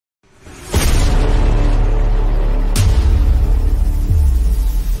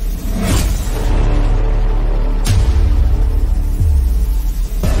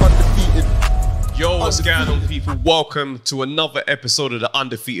What's going on, people? Welcome to another episode of the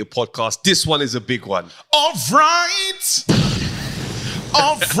Undefeated podcast. This one is a big one. All right.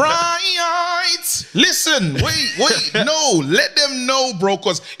 Listen, wait. No, let them know, bro,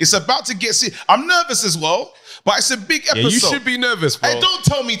 because it's about to get serious. I'm nervous as well, but it's a big episode. Yeah, you should be nervous, bro. Hey, don't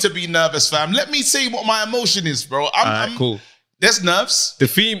tell me to be nervous, fam. Let me say what my emotion is, bro. I'm cool. There's nerves. The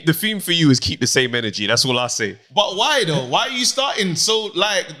theme for you is keep the same energy. That's all I say. But why though? Why are you starting so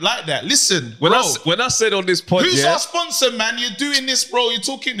like that? Listen, when bro. I said on this pod, who's our sponsor, man? You're doing this, bro. You're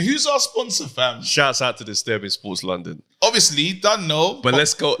talking. Who's our sponsor, fam? Shouts out to Disturbing Sports London. Obviously, don't know. But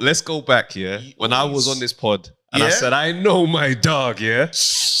let's go back, yeah. When I was on this pod and I said, I know my dog, yeah.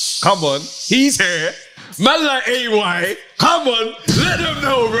 Come on, he's here. Man like AY, come on, let him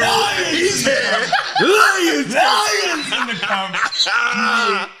know, bro. He's here. Lions in the camp.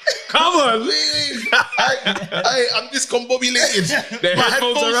 Come on. I'm discombobulated. The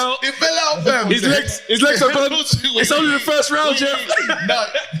headphones are out. It fell out, fam. His legs are gone. It's only the first round, Jeff. No,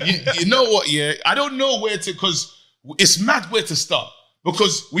 you know what, yeah? I don't know where to, because it's mad where to start.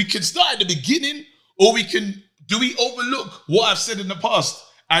 Because we can start at the beginning, or do we overlook what I've said in the past?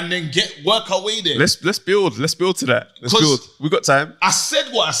 And then work our way there. Let's build to that. Let's build. We got time. I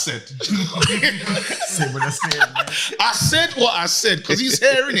said what I said. I said what I said because he's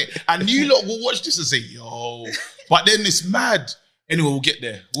hearing it, and you lot will watch this and say, "Yo," but then it's mad. Anyway, we'll get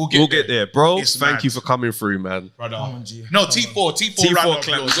there. We'll get there, bro. It's Thank mad. you for coming through, man. Brother. No, T4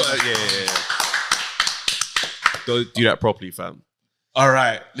 clap. Yeah. Do that properly, fam. All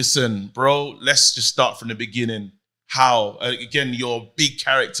right, listen, bro. Let's just start from the beginning. How again, you're a big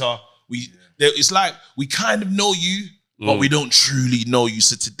character. It's like we kind of know you, but we don't truly know you.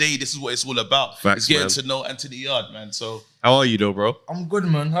 So today, this is what it's all about. Facts, it's getting man. to know Anthony Yarde, man. So how are you, though, bro? I'm good,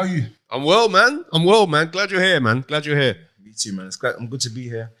 man. How are you? I'm well, man. Glad you're here, man. Glad you're here. Me too, man. I'm good to be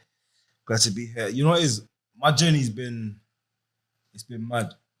here. Glad to be here. You know what it is? My journey's been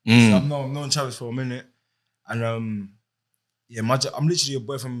mad. So I've known Travis for a minute, and I'm literally a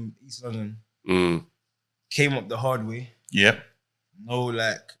boy from East London. Came up the hard way. Yep. No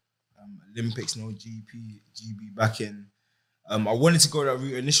Olympics, no GB back in. I wanted to go that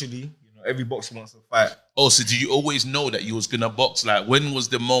route initially. You know, every boxer wants to fight. Oh, so did you always know that you was gonna box? Like, when was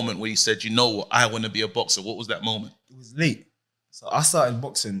the moment where you said, you know what, I want to be a boxer? What was that moment? It was late. So I started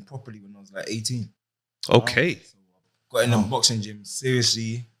boxing properly when I was like 18. Okay. So I got in the boxing gym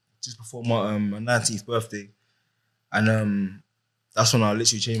seriously just before my 19th birthday, and that's when I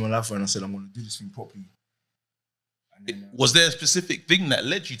literally changed my life and I said I'm gonna do this thing properly. Was there a specific thing that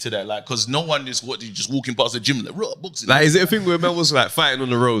led you to that? Like, because no one just walking past the gym like, raw boxing. Like, is it a thing where man was like fighting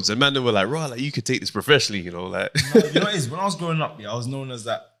on the roads and man they were like, raw, like you could take this professionally, you know, like. No, you know what it is? When I was growing up, I was known as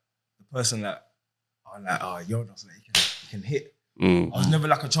the person that, yo, that's like you can hit. I was never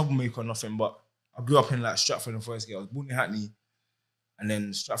like a troublemaker or nothing, but I grew up in like Stratford and Forest Gate. I was born in Hackney, and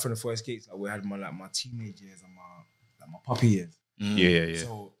then Stratford and Forest Gate, like, we had my teenage years and my puppy years. Yeah.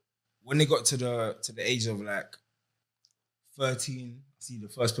 So when they got to the age of like 13, I see the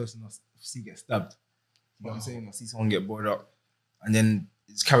first person I see get stabbed. You know what I'm saying? I see someone get boarded up. And then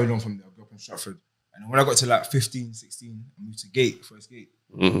it's carried on from there. I grew up in Stratford. And then when I got to like 15, 16, I moved to Forest Gate.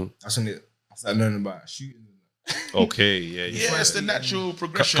 That's when I started learning about shooting. Okay, yeah. Yeah, it's the natural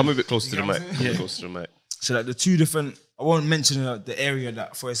progression. Come a bit closer to the mic. Closer to the mic. So like the two different, I won't mention the area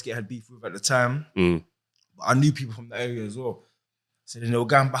that Forest Gate had beef with at the time, but I knew people from the area as well. So then they were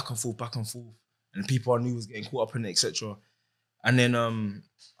going back and forth, and people I knew was getting caught up in it, etc. And then I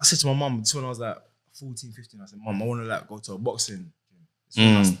said to my mum, when I was like 14, 15, I said, Mum, I want to like go to a boxing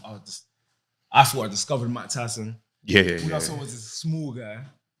gym. I thought I discovered Mike Tyson. Yeah. All I saw was this small guy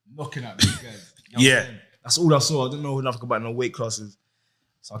knocking out big guys. You know what I'm saying? That's all I saw. I didn't know nothing about no weight classes.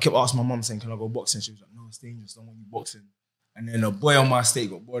 So I kept asking my mum, saying, can I go boxing? She was like, no, it's dangerous. I don't want you boxing. And then a boy on my estate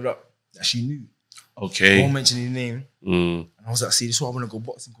got boarded up that she knew. Okay. I won't mention his name. And I was like, see, this is why I want to go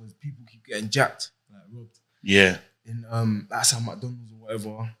boxing, because people keep getting jacked, like robbed. Yeah. In that's how McDonald's or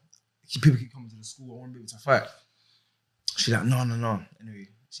whatever. People keep coming to the school. I want to be able to fight. She's like, no. Anyway,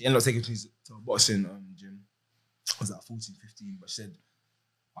 she ended up taking me to a boxing gym. I was like 14, 15, but she said,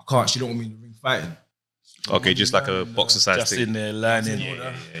 I can't. She don't want me in the ring fighting. Okay, just like a boxer side Just thing. in there learning.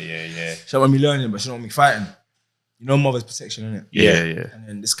 Yeah. She don't want me learning, but she don't want me fighting. You know, mother's protection, innit? Yeah. And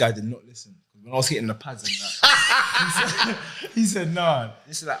then this guy did not listen. When I was hitting the pads and that, he said, nah,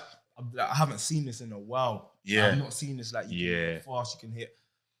 this is like, I haven't seen this in a while. Yeah. I've not seen this, like, you can hit fast, you can hit.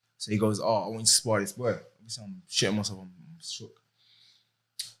 So he goes, I want you to spar this boy. Obviously, I'm shitting myself, I'm shook.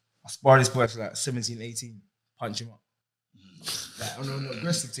 I sparred this boy for like 17, 18, punch him up. Like, on an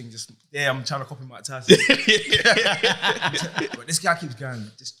aggressive thing, just I'm trying to copy Mike Tyson. But this guy keeps going,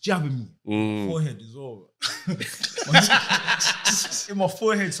 just jabbing me. Forehead as well. Just in my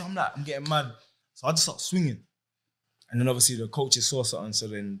forehead, so I'm getting mad. So I just start swinging. And then obviously the coaches saw something, so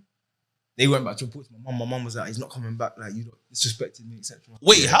then they went back to report to my mum. My mum was like, he's not coming back, like, you disrespected me, etc.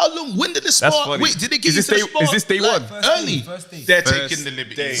 Wait, how long? When did the spar? Wait, did they get you to the spar? Is this day one? Early. First day. They're taking the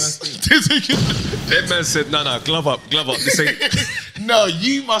liberties. That man said, no, glove up. This ain't... No,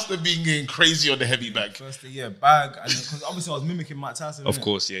 you must have been getting crazy on the heavy bag. First day, bag. And because obviously I was mimicking Mike Tyson. Of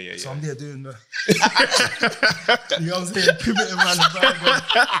course, yeah. So I'm there doing the... you know what I'm saying? Pivoting around the bag.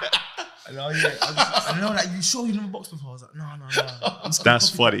 And I know that you sure you never boxed before. I was like, no. That's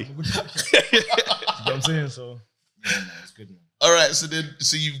funny. You know what I'm saying? So, yeah, man, it's good, man. All right, so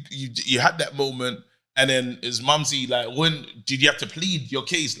you had that moment, and then is Mumsy like, when did you have to plead your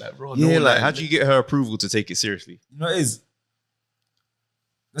case? Like, bro, yeah, like, how do you get her approval to take it seriously? You know, it is.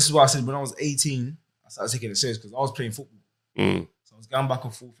 This is why I said when I was 18, I started taking it serious because I was playing football. So I was going back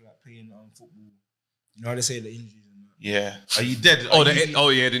and forth, like playing football. You know how they say the injuries. Yeah. Are you dead?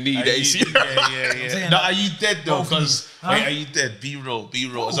 The knee, the AC. Yeah. No, are you dead though? Because are you dead? B-roll.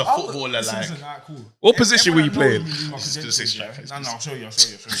 As a footballer, listen, like. Cool. What position were you playing? No, I'll show you. I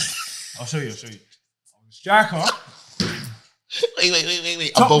was a striker.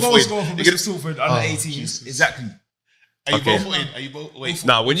 Wait. Top goal scorer for Bishop Salford under 18s. Exactly. Are you both? Wait.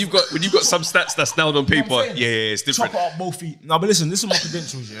 Nah, when you've got some stats that's down on paper, it's different. Chop out both feet. No, but listen, this is my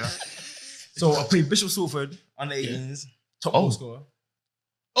credentials, yeah. So I played Bishop Salford under 18s, top goal scorer.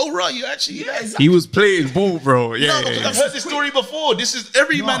 Oh right, you actually He was playing ball, bro. Yeah, no, because I've heard this story before. This is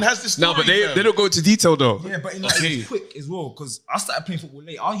every man has this story. No, but they don't go into detail though. Yeah, but it was quick as well because I started playing football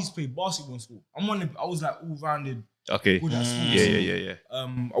late. I used to play basketball in school. I was like all rounded. Okay. Good at school. Yeah.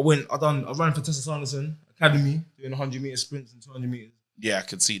 I ran for Tessa Sanderson Academy doing 100-meter sprints and 200 meters. Yeah, I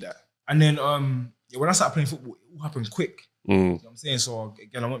could see that. And then when I started playing football, it all happened quick. You know what I'm saying? So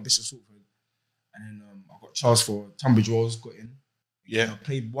again, I went Bishop Salford. And then I got charged for Tunbridge Wells, got in. Yeah. And I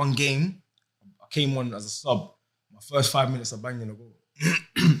played one game. I came on as a sub. My first 5 minutes, I banged in a goal.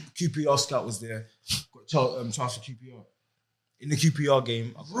 QPR scout was there. Got charged for QPR. In the QPR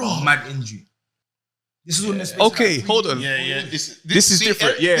game, I got a mad injury. This is when this. Okay, hold on. Yeah. This is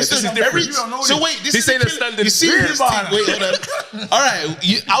different. This is different. So wait, this ain't a standard. You see this thing? Wait, hold on. All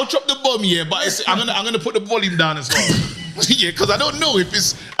right, I'll drop the bomb here, but I'm gonna put the volume down as well. Yeah, because I don't know if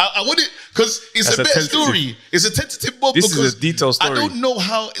it's. I want it because it's a better story. It's a tentative bomb. This is a detailed story. I don't know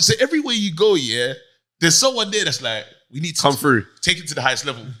how. So everywhere you go, there's someone there that's like, we need to come through, take it to the highest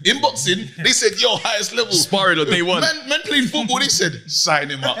level. In boxing, they said, yo, highest level. Sparring on day one. Man playing football, they said, sign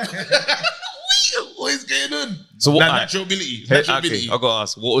him up. What is going on? So what? Natural ability. Okay, I gotta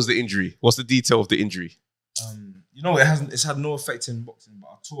ask, what was the injury? What's the detail of the injury? You know, it's had no effect in boxing, but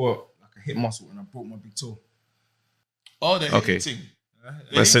I tore like a hip muscle and I broke my big toe. Oh, the hating.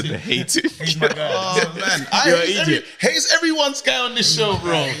 I said the hating. Hayes my guy. Oh man, you're an idiot. Hayes everyone's guy on this show,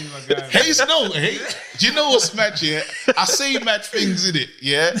 bro. Hayes, do you know what's mad? Yeah, I say mad things in it.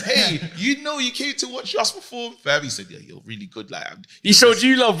 Yeah, hey, you know you came to watch us perform. Fab, he said, yeah, you're really good. Like, he showed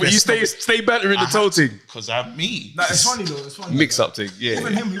you love, but you stay better in the toe thing. Because I'm me. Nah, it's funny though. It's funny. Mix up thing. Yeah.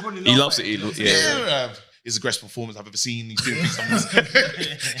 Even him, he loves it. Yeah. It's the greatest performance I've ever seen. He's doing things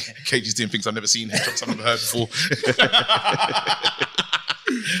KG's doing things I've never seen. Headshots I've never heard before.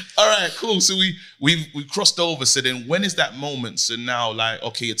 All right, cool. So we crossed over. So then, when is that moment? So now, like,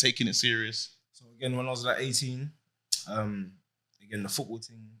 okay, you're taking it serious. So again, when I was like 18, again the football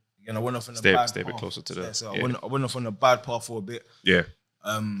team. Again, I went off on a bad path. Stay a bit closer to that. So I went off on a bad path for a bit. Yeah.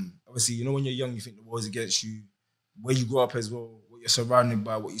 Obviously, you know when you're young, you think the world's against you. Where you grow up as well, what you're surrounded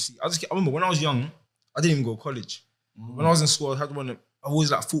by, what you see. I remember when I was young, I didn't even go to college. When I was in school, I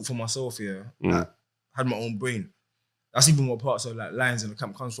always like thought for myself. Yeah, like, had my own brain. That's even what parts of like lines in the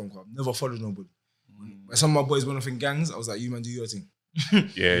camp comes from. I've never followed nobody. When some of my boys went off in gangs, I was like, you man, do your thing. Yeah.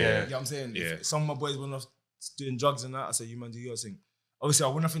 You know what I'm saying? Yeah. If some of my boys went off doing drugs and that, I said, you man, do your thing. Obviously, I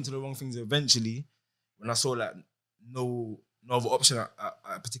went off into the wrong things eventually when I saw like no other option at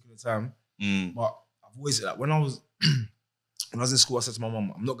a particular time. But I've always, like, when I was in school, I said to my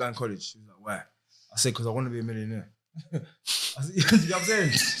mum, I'm not going to college. She was like, why? I said, because I want to be a millionaire. I said, you know what I'm saying?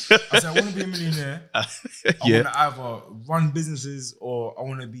 I said, I want to be a millionaire. I want to either run businesses or I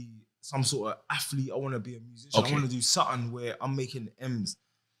want to be some sort of athlete. I want to be a musician. Okay. I want to do something where I'm making M's.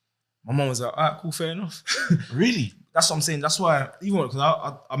 My mom was like, all right, cool, fair enough. Really? That's what I'm saying. That's why, even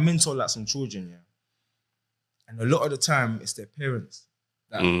because I mentor like some children, yeah. And a lot of the time, it's their parents.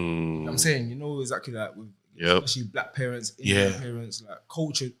 Like, you know what I'm saying? You know exactly like with especially black parents, Indian parents, like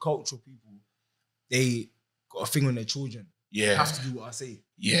cultural people, they got a thing on their children. Yeah. You have to do what I say.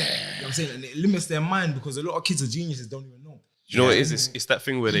 Yeah. You know what I'm saying? And it limits their mind because a lot of kids are geniuses, don't even know. You know what it is? It's that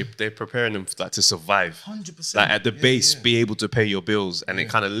thing where they're preparing them like to survive. 100%. Like at the base, be able to pay your bills, and it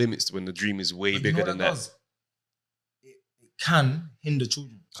kind of limits when the dream is way bigger than that. It can hinder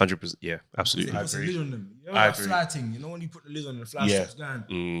children. 100%. Yeah, absolutely. It puts a lid on them. You know I that agree. fly thing. You know when you put the lid on and the fly stops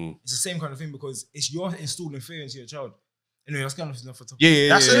going. It's the same kind of thing because it's you're installing fear into your child. Anyway, that's kind of enough for talking. Yeah.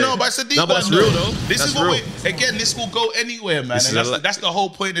 But it's a deep No, but one, that's though. real though. This That's is what real. this will go anywhere, man. And that's the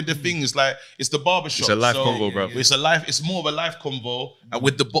whole point of the thing. Is like it's the barbershop. It's a life convo, bro. It's more of a life convo, and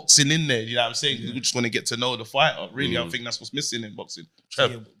with the boxing in there. You know what I'm saying? We just want to get to know the fighter. Really, I think that's what's missing in boxing.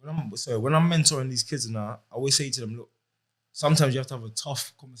 Yeah, when I'm mentoring these kids now, I always say to them, look, sometimes you have to have a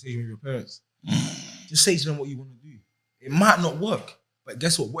tough conversation with your parents. Just say to them what you want to do. It might not work, but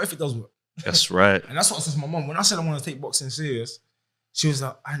guess what? What if it does work? That's right. And that's what I said to my mum. When I said I want to take boxing serious, she was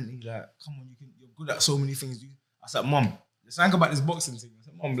like, Auntie, like, come on, you're good at so many things, dude. I said, Mum, let's think about this boxing thing. I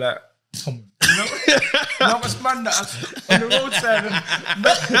said, Mum, like, come on. You know, I was man that on the roadside.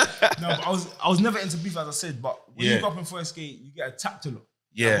 No, but I was never into beef, as I said, but when you go up in first gate, you get attacked a lot.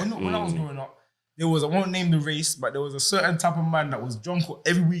 Yeah. Like, when I was growing up, there was, I won't name the race, but there was a certain type of man that was drunk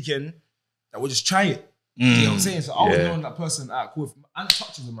every weekend that would just try it. You know what I'm saying? So I was knowing that person, cool, if Ant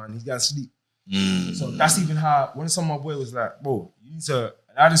touches a man, he's gonna sleep. So that's even how, when some of my boy was like, bro, you need to,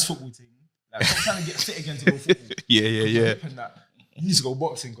 I had this football team, like, I'm trying to get fit again to go football. Yeah. You need to go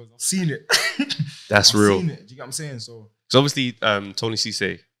boxing because I've seen it. That's real. I've seen it. Do you get what I'm saying? So obviously, Tony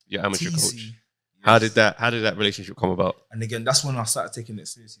Cisse, your amateur coach. yes. How did that relationship come about? And again, that's when I started taking it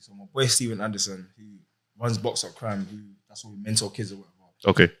seriously. So my boy Steven Anderson, who runs Box Up Crime, that's what we mentor kids or whatever.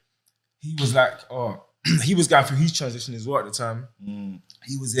 Okay. He was like, he was going through his transition as well at the time.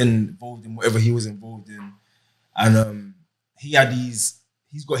 He was involved in whatever he was involved in. And he's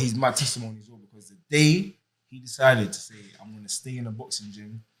got his mad testimony as well because the day he decided to say, I'm going to stay in a boxing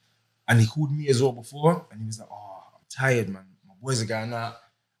gym, and he called me as well before, and he was like, I'm tired, man. My boys are going out.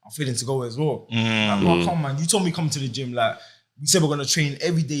 I'm feeling to go as well. Like, oh, come on, man. You told me come to the gym. Like, we said we're going to train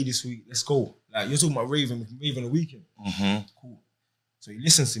every day this week. Let's go. Like, you're talking about Raven. We can rave on the weekend. Cool. So he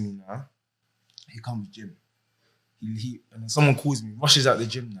listens to me now. He comes gym. And then someone calls me, rushes out the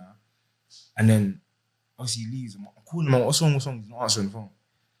gym now. And then, obviously, he leaves. I'm calling him, what's wrong? He's not answering the phone.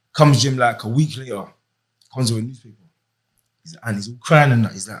 Comes gym like a week later. Comes with a newspaper. And he's all crying and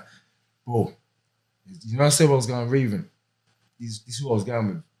that. He's like, bro, you know I said I was going Raven? This is who I was going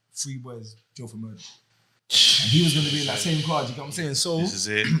with. 3 boys, Joe for murder. And he was going to be in that same card, you get what I'm saying? So, this is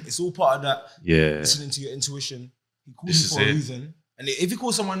it. It's all part of that. Yeah. Listening to your intuition. He called me for a reason. And if he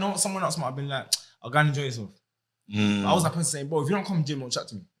called someone else might have been like, I'll go and enjoy yourself. I was that person saying, bro, if you don't come to gym, don't chat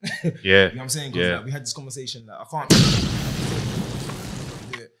to me. Yeah. You know what I'm saying? Because like, we had this conversation, like, I can't do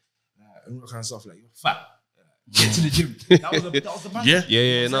it. And all that kind of stuff, like, you're fat. Get to the gym. That was the plan.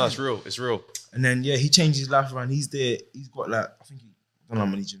 Yeah. No, it's real. It's real. And then, he changed his life around. He's there. He's got like, I think, I don't know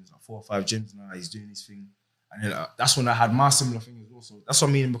how many gyms, like 4 or 5 gyms now. He's doing his thing. And then that's when I had my similar thing as well. So that's why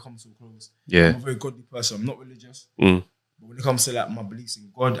me and him become so close. Yeah. I'm a very godly person. I'm not religious. But when it comes to like my beliefs in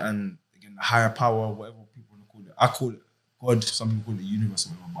God and again, the higher power, whatever people want to call it, I call it God. Some people call it universe or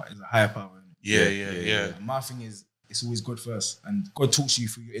whatever, but it's a higher power. Yeah. And my thing is, it's always God first. And God talks to you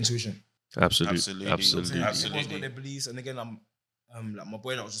through your intuition. Absolutely. Everyone's got their beliefs. And again, I'm like my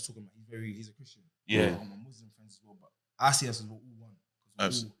boy that I was just talking about, he's a Christian. Yeah. I'm a Muslim friend as well, but I see us as all one.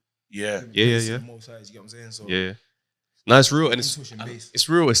 Yeah. Most sides, you get what I'm saying? So yeah. No, it's real, and it's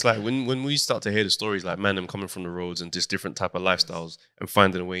real. It's like when we start to hear the stories, like man, them coming from the roads and just different type of lifestyles and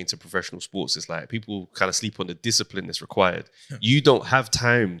finding a way into professional sports. It's like people kind of sleep on the discipline that's required. You don't have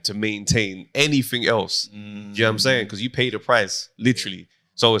time to maintain anything else. Do you know what I'm saying? Because you pay the price, literally.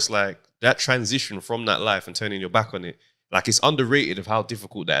 So it's like that transition from that life and turning your back on it. Like it's underrated of how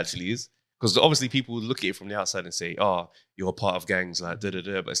difficult that actually is. Because obviously people look at it from the outside and say, "Oh, you're a part of gangs, like da da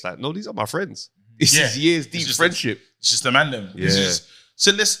da." But it's like, no, these are my friends. It's just years deep friendship. It's just a man them. Yeah.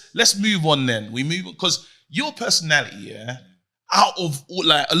 So let's move on then. We move because your personality, out of all,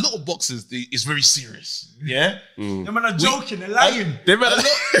 like a lot of boxers, is very serious. Yeah, them man are joking. They're lying. They're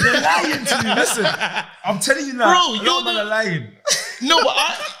lying to me. Listen, I'm telling you now, bro, you're man are lying. No, but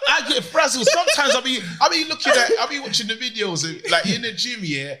I get frazzled. Sometimes I be watching the videos like in the gym,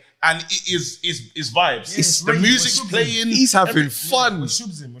 and it is vibes. It's the music's playing. He's having fun. We're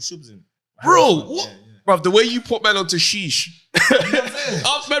shubzing. Bro, what? Bro, the way you put man onto sheesh.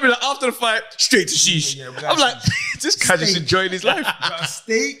 Maybe like after the fight, straight to sheesh. I'm like, this guy just enjoying his life. You got a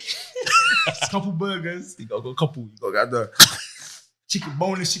steak, a couple burgers. You got a couple. You got the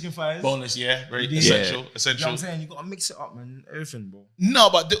boneless chicken fries. Boneless, very essential. You know what I'm saying? You got to mix it up, man. Everything, bro. No,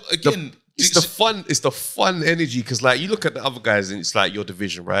 but again, It's the fun energy because like you look at the other guys and it's like your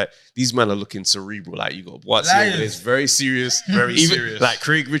division, right? These men are looking cerebral. Like you got what's it's very serious, very serious. Like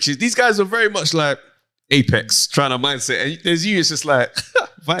Craig Richards, these guys are very much like Apex trying to mindset. And there's you, it's just like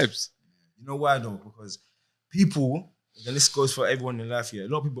vibes. You know why though? Because people, and this goes for everyone in life here. A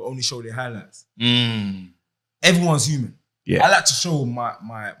lot of people only show their highlights. Everyone's human. Yeah, I like to show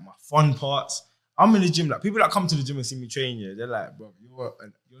my fun parts. I'm in the gym, like people that come to the gym and see me train, yeah, they're like, bro,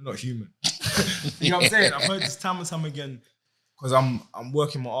 you're not human. You know what I'm saying? I've heard this time and time again because I'm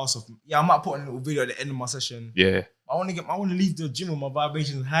working my ass off. Yeah, I might put on a little video at the end of my session. Yeah, I want to leave the gym with my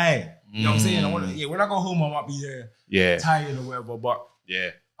vibrations high. You know what I'm saying? When I go home, I might be tired or whatever, but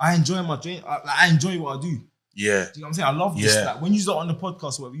I enjoy my training. I enjoy what I do. Yeah, do you know what I'm saying? I love this. Like when you're on the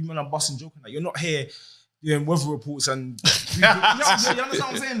podcast, whatever, you men are busting joking, like you're not here doing weather reports and you understand what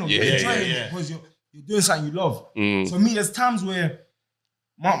I'm saying? You're because you're doing something you love. So me, there's times where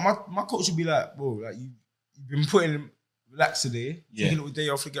my coach would be like, bro, like you've been putting relax today, take a little day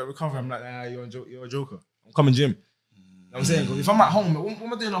off to get recovery. I'm like, nah, you're a joker. I'm coming gym. You know what I'm saying? Because if I'm at home, what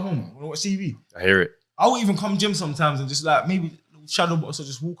am I doing at home? I want to watch TV. I hear it. I will even come gym sometimes and just like maybe shadow box or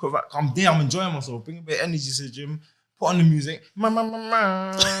just walk around. I'm there, I'm enjoying myself, bring a bit of energy to the gym, put on the music.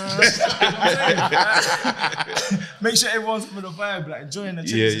 Make sure everyone's with a vibe, like enjoying the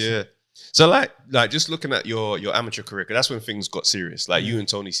training. Yeah. So like just looking at your amateur career, that's when things got serious. Like you and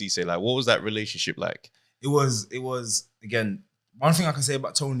Tony Cisse, like what was that relationship like? It was again, one thing I can say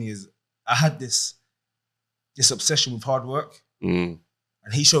about Tony is I had this obsession with hard work, and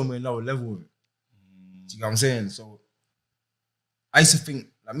he showed me another level of it. Do you know what I'm saying? So I used to think,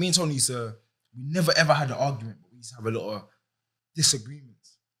 like me and Tony we never ever had an argument, but we used to have a lot of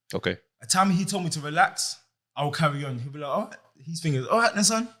disagreements. Okay. At the time he told me to relax, I will carry on. He'll be like, all right, his fingers, all right then,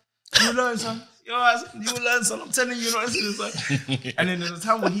 son. You learn, son. You will learn, son. I'm telling you, you're not listening, son. And then there's a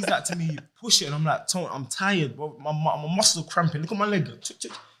time when he's like to me, push it, and I'm like, Tony, I'm tired, bro. My muscles are cramping. Look at my leg. It's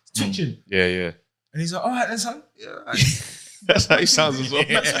twitching. Yeah. And he's like, all right then, son. Yeah, all right. That's how he sounds as well.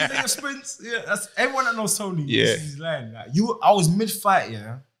 That's sprints. Yeah, that's everyone that knows Tony. Yeah. He's lying. Like, I was mid-fight,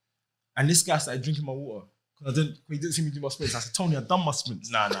 yeah, and this guy started drinking my water. He didn't see me do my sprints. I said, Tony, I've done my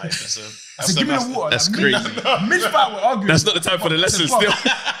sprints. Nah, I said, give me the water. That's crazy. Mid-fight, we're arguing. That's not the time for the lesson still.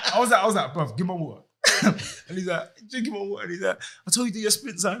 I was like, bruv, give me my water. And he's like, drinking my water. And he's like, I told you to do your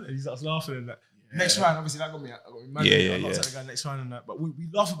sprints, son. And he starts laughing and that. Next round, obviously, that got me mad. I lost at the guy next round and that. But we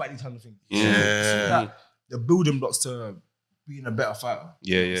laugh about these kind of things. Yeah. So the building blocks to being a better fighter.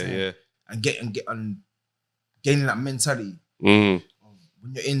 Yeah. And gaining that mentality. When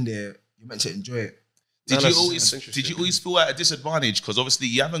you're in there, you're meant to enjoy it. Did you always feel at a disadvantage? Because obviously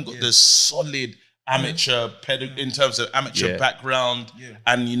you haven't got the solid amateur in terms of amateur background,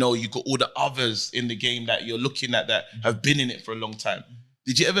 and you got all the others in the game that you're looking at that have been in it for a long time.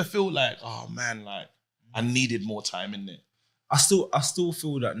 Did you ever feel like, oh man, like I needed more time in there? I still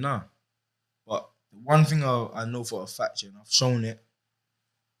feel that now, but one thing I know for a fact, and I've shown it,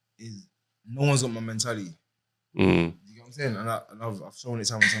 is no one's got my mentality. You know what I'm saying? And I've shown it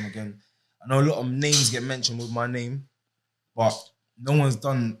time and time again. I know a lot of names get mentioned with my name, but no one's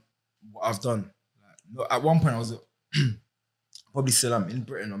done what I've done. Like, at one point, I was probably still am in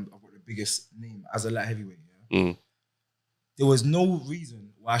Britain. I've got the biggest name as a light heavyweight. Yeah? There was no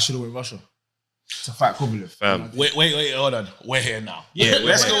reason why I should have went Russia to fight Kovalev. Wait, hold on. We're here now. Yeah,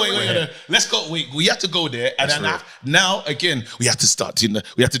 let's go. Wait, we have to go there, and then now again we have to start.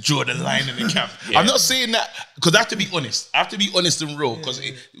 We have to draw the line in the camp. I'm not saying that because I have to be honest. I have to be honest and real because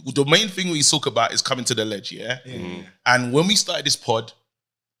the main thing we talk about is coming to the ledge. And when we started this pod,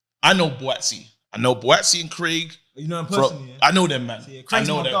 I know Boatsi. I know Boatsi and Craig. You know him personally. I know them, man. I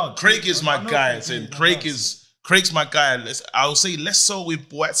know them. Dog. Craig is my guy. Craig's my guy. I'll say less so with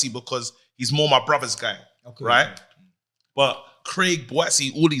Boatsi because he's more my brother's guy, right? But Craig,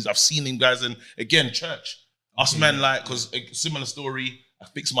 Boatsi, all these, I've seen him guys, and again, church. Us man, like, because a similar story, I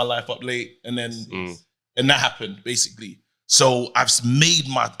fixed my life up late, and then, and that happened, basically. So I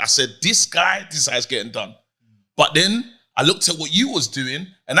said, this guy's getting done. But then I looked at what you was doing,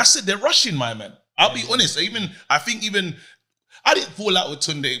 and I said, they're rushing my man. I'll be honest, I didn't fall out with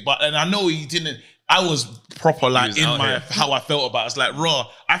Tunde, and I know he didn't. I was proper like in my how I felt about it. I was like, raw.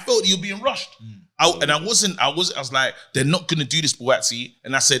 I felt you being rushed. I was like, they're not gonna do this, Boatsi.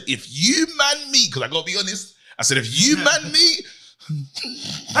 And I said, if you man me, because I gotta be honest, I said, if you man me,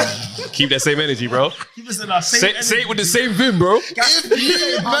 keep that same energy, bro. Say it with the same vim, bro. If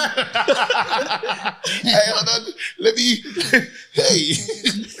you man, hey, hold on. Let me. Hey,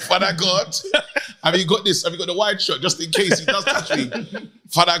 Father God, have you got this? Have you got the wide shot just in case he does catch me?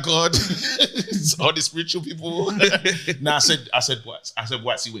 Father God, all the spiritual people. Nah, I said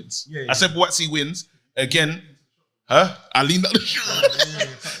Boatsy wins. Yeah. I said Boatsy wins again. Huh? I leaned out.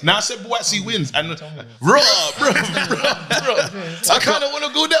 Now I said Boatsy wins, and bro. I kind of want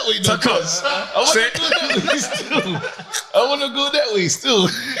to go that way, though, cuz I want to go that way still.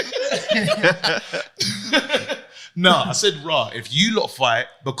 No, I said raw. If you lot fight,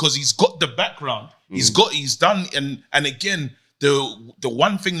 because he's got the background, he's done, and again, the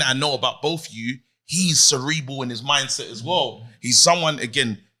one thing that I know about both you, he's cerebral in his mindset as well. He's someone,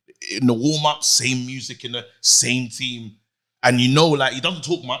 again, in the warm-up, same music in the same team. And you know, like, he doesn't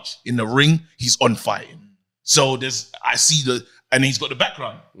talk much. In the ring, he's on fighting. So and he's got the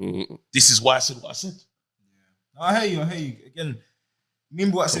background. This is why I said what I said. Yeah. I hear you. Again, me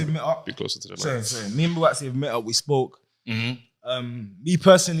and Boatsy have met up. Be closer to the mic. Sorry. Me and Boatsy have met up, we spoke. Me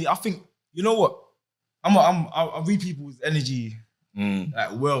personally, I think, you know what? I read people's energy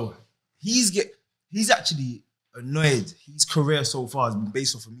like, well. He's actually annoyed. His career so far has been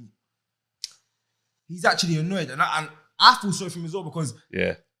based off of me. He's actually annoyed, and I feel sorry for him as well, because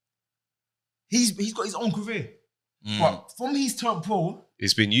he's got his own career. But from his turn pro,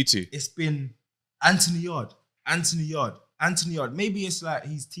 it's been you two. It's been Anthony Yarde. Maybe it's like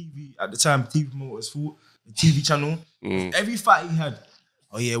his TV at the time, TV promoter's fault, the TV channel. Every fight he had,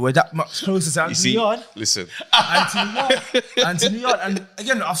 oh yeah, we're that much closer to Anthony Yarde. Listen, Anthony Yarde, and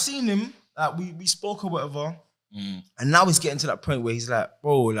again, I've seen him. Like we spoke or whatever, and now he's getting to that point where he's like,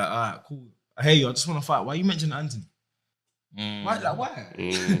 bro, like, all right, cool. I hear you. I just want to fight. Why you mentioning Anthony? Why? Like, why?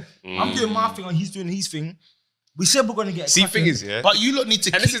 I'm doing my thing and he's doing his thing. We said we're gonna get. See, thing is, yeah. But you lot need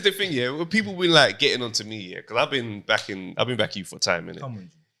to. And this is the thing, yeah. When people been like getting onto me, yeah, because I've been backing you for time, innit? Come on,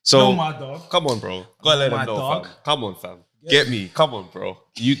 so no, my dog. Come on, bro. Gotta let them know, fam. Come on, fam. Get me. Come on, bro.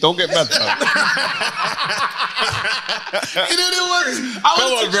 You don't get mad, fam. You know what?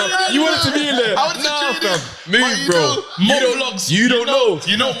 Come on, bro. You wanted to be in there. No, fam. Move, bro. Mob vlogs. You don't know.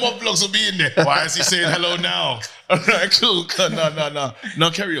 You know mob vlogs will be in there. Why is he saying hello now? All right, cool.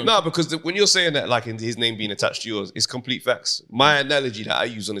 No, carry on. No, because when you're saying that, like, in his name being attached to yours, it's complete facts. My analogy that I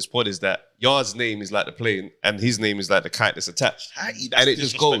use on this pod is that Yard's name is like the plane and his name is like the kite that's attached. And it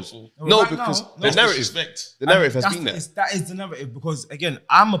just goes. No, because the narrative has been there. That is the narrative, because, again,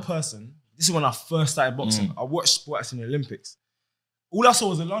 I'm a person. This is when I first started boxing. I watched sports in the Olympics. All I saw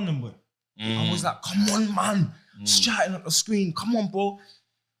was a London boy. I was like, come on, man. Shouting at the screen. Come on, bro.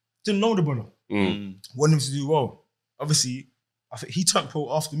 Didn't know the brother. Want him to do well. Obviously, I think he turned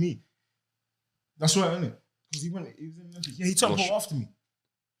pro after me. That's right, isn't it? Because he was in the Olympics. Yeah, he turned pro after me.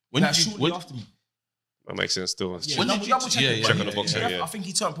 Shortly after me. That makes sense still. Check on the boxing, I think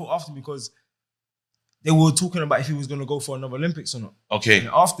he turned pro after me, because they were talking about if he was going to go for another Olympics or not. Okay. And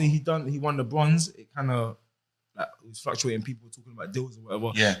after he won the bronze, it kind of, like, it was fluctuating. People were talking about deals or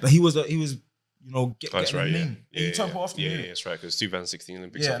whatever. Yeah. But he was getting that's right, a name. Yeah, he turned pro after me. Yeah, that's right, because 2016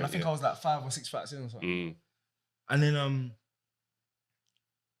 Olympics. Yeah, and I think I was like 5 or 6 fights in or something. And then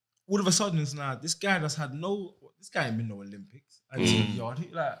all of a sudden it's now this guy ain't been no Olympics.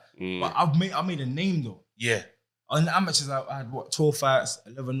 But I made a name though. Yeah. In the amateurs, I had 12 fights,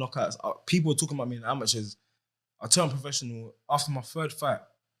 11 knockouts. People were talking about me in the amateurs. I turned professional after my 3rd fight.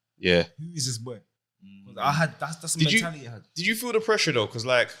 Yeah. Who is this boy? That's the mentality I had. Did you feel the pressure though? Because,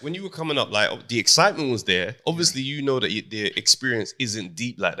 like, when you were coming up, like, the excitement was there. Obviously, you know that the experience isn't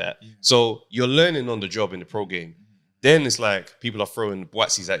deep like that. Yeah. So you're learning on the job in the pro game. Then it's like people are throwing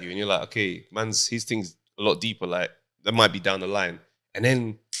Boatsies at you, and you're like, okay, his thing's a lot deeper. Like, that might be down the line. And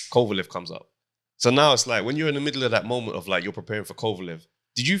then Kovalev comes up. So now it's like, when you're in the middle of that moment of, like, you're preparing for Kovalev,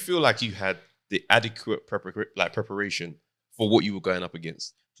 did you feel like you had the adequate preparation for what you were going up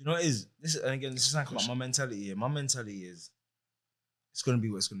against? Do you know what it is? This is like about my mentality here. My mentality is, it's going to be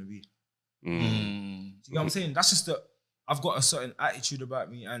what it's going to be. Do you know what I'm saying? That's just I've got a certain attitude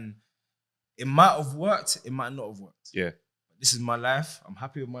about me, and it might have worked, it might not have worked. Yeah. This is my life. I'm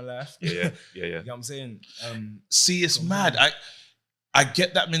happy with my life. Yeah. You know what I'm saying? See, it's mad. I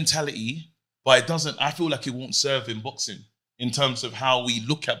get that mentality, but it doesn't. I feel like it won't serve in boxing in terms of how we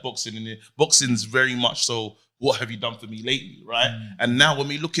look at boxing. And boxing's very much so, what have you done for me lately, right? And now when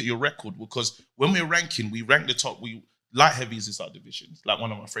we look at your record, because when we're ranking, we rank the top. Light heavies is our division. It's like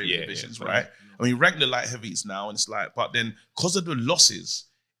one of my favorite divisions, right? And we rank the light heavies now, and it's like, but then because of the losses,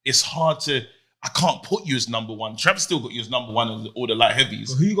 it's hard to. I can't put you as number one. Travis still got you as number one in all the light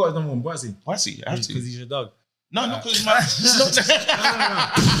heavies. But who you got as number one? Boatsy? Boatsy, I have to. Because he's your dog. No, not because my. I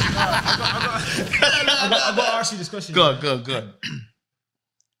got to ask you this question. Go on.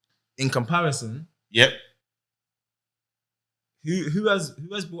 In comparison, yep. Who has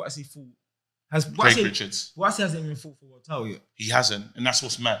Boatsy fought Craig Richards. Boatsy hasn't even fought for a world title yet. He hasn't, and that's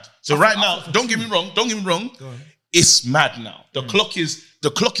what's mad. So right now, don't get me wrong. It's mad now. The clock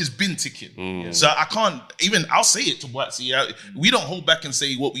has been ticking. So I can't even. I'll say it to Boatsy. We don't hold back and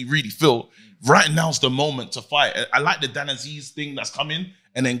say what we really feel. Right now's the moment to fight. I like the Dan Aziz thing that's coming,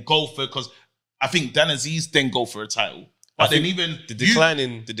 and then go for, because I think Dan Aziz then go for a title. But then even the decline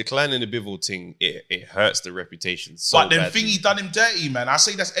in the Bivol thing, it hurts the reputation so But then badly. Thingy done him dirty, man. I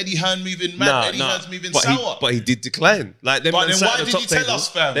say that's Eddie Hearn moving mad. Eddie Hearn's moving sour. But he did decline. Like, them but men then why at the did top you tell table. us,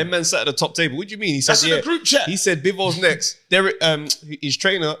 fam? Them men sat at the top table. What do you mean? He said, That's in the group chat. He said Bivol's next. His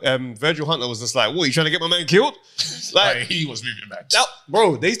trainer, Virgil Hunter, was just like, what, you trying to get my man killed? Like, he was moving mad.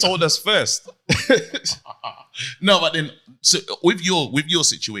 Bro, they told us first. No, but then so with your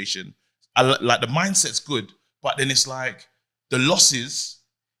situation, like the mindset's good, but then it's like the losses,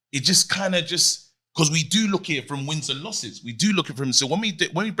 it just kind of because we do look at it from wins and losses. We do look at it from, so when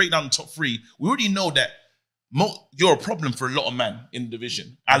we break down the top three, we already know that you're a problem for a lot of men in the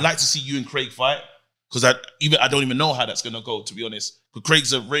division. I'd like to see you and Craig fight, because I don't even know how that's gonna go, to be honest. Because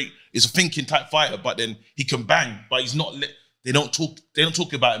Craig's is a thinking type fighter, but then he can bang, but he's not. They don't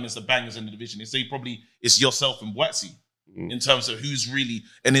talk about him as the bangers in the division. They say probably it's yourself and Boatsy in terms of who's really.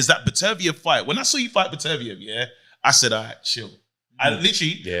 And is that Batavia fight? When I saw you fight Batavia, I said, all right, chill. I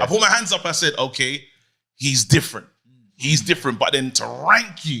literally, I put my hands up. I said, okay, he's different. He's different. But then to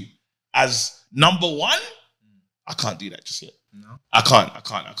rank you as number one, I can't do that just yet. No, I can't.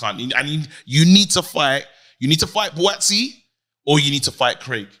 I mean, you need to fight. You need to fight Boatsy, or you need to fight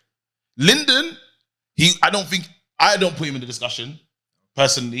Craig. Lyndon, I don't put him in the discussion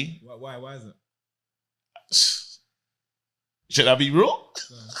personally. Why is it? Should I be real?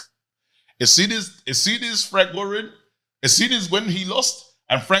 As soon as Frank Warren, as soon as when he lost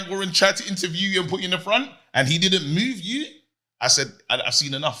and Frank Warren tried to interview you and put you in the front and he didn't move you, I said, I've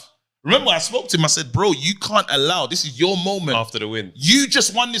seen enough. Remember, I spoke to him. I said, bro, you can't allow, this is your moment. After the win. You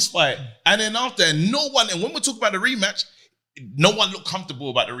just won this fight. And then after, no one, and when we talk about the rematch, no one looked comfortable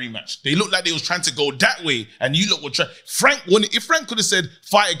about the rematch. They looked like they was trying to go that way, and you look if Frank could have said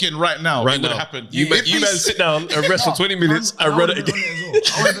fight again right now, it would have happened. You man sit down and rest for 20 minutes and run it again.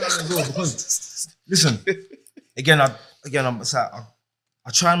 I want to as well because listen, again, I'm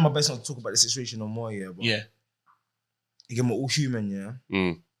I try my best not to talk about the situation no more, but again, we're all human,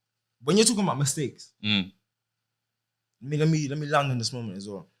 When you're talking about mistakes, let me land in this moment as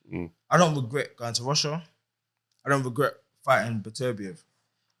well. I don't regret going to Russia. I don't regret fighting Beterbiev.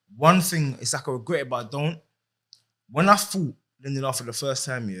 One thing, it's like I regret it, but I don't. When I fought Lyndon for the first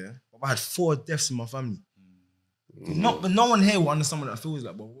time, I had 4 deaths in my family. But no one here will understand what that feels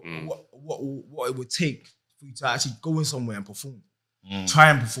like, but what it would take for you to actually go in somewhere and perform.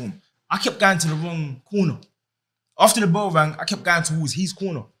 Try and perform. I kept going to the wrong corner. After the bell rang, I kept going towards his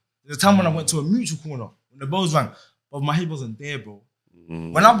corner. There's a time when I went to a mutual corner, when the bells rang, but my head wasn't there, bro.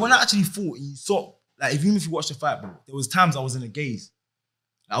 When I actually fought, and you saw, like, even if you watched the fight, bro, there was times I was in a gaze.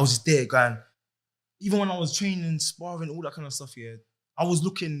 I was just there going, even when I was training, sparring, all that kind of stuff, I was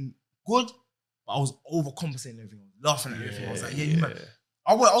looking good, but I was overcompensating everything. I was laughing at everything. I was like, man.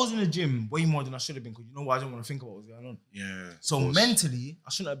 I was in the gym way more than I should have been, because you know what? I didn't want to think about what was going on. So mentally, I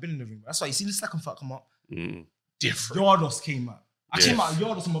shouldn't have been in the ring. That's why you see the second fight come up. Different. Yardos came out. I came out of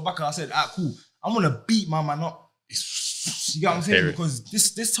Yardos on my back and I said, cool. I'm going to beat my man up. You get what I'm saying?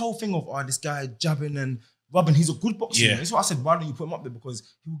 Because this whole thing of this guy jabbing and rubbing, he's a good boxer. That's why I said, why don't you put him up there? Because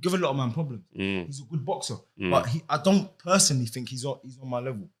he will give a lot of man problems. He's a good boxer. But I don't personally think he's on my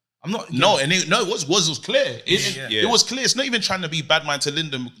level. I'm not. It was clear. It was clear. It's not even trying to be bad mind to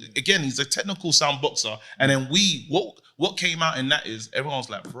Lyndon. Again, he's a technical sound boxer. And then what came out in that is everyone was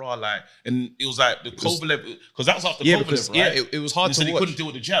like, bro, like, and it was like the Kovalev, because that was after Kovalev, right? It was hard to watch. He couldn't deal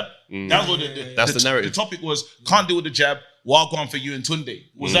with the jab. That was that's the narrative. The topic was can't deal with the jab. While going for you and Tunde.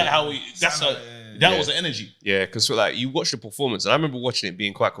 Was that how he? That was the energy. Yeah, because like you watch the performance, and I remember watching it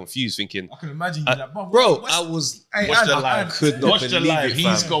being quite confused, thinking, I can imagine you like, bro, I was watch the live. Could not believe it.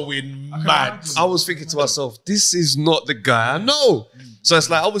 He's going mad. I was thinking to myself, this is not the guy I know. So it's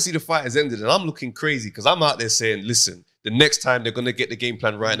like obviously the fight has ended, and I'm looking crazy because I'm out there saying, listen, the next time they're gonna get the game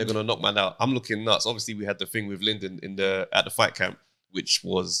plan right and they're gonna knock man out. I'm looking nuts. Obviously, we had the thing with Lyndon at the fight camp, which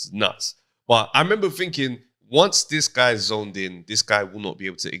was nuts. But I remember thinking, once this guy's zoned in, this guy will not be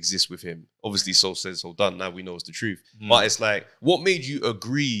able to exist with him. Obviously, so said, so done. Now we know it's the truth. But it's like, what made you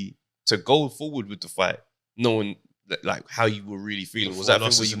agree to go forward with the fight, knowing that, like, how you were really feeling? Was that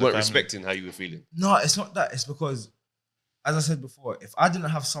thing where you weren't respecting how you were feeling? No, it's not that. It's because, as I said before, if I didn't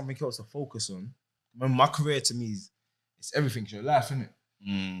have something else to focus on, my career to me it's everything. It's your life, isn't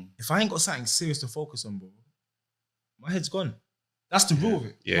it? If I ain't got something serious to focus on, bro, my head's gone. That's the rule of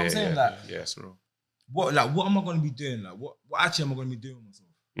it. You know what I'm saying? Like, that's real. What am I going to be doing? Like, what actually am I going to be doing with myself?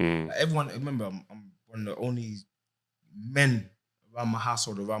 Like, everyone, remember, I'm one of the only men around my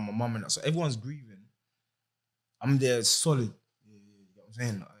household, around my mum and that. So everyone's grieving. I'm there solid. You know what I'm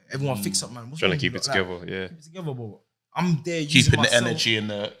saying? Like, everyone fix up, man. What's trying to keep it together, Keep it together, bro. I'm there keeping the energy in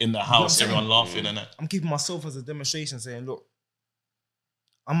the house, everyone laughing and that. I'm keeping myself as a demonstration, saying, look,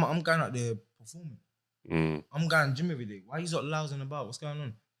 I'm going out there performing. I'm going to gym every day. Why are you not lousing about? What's going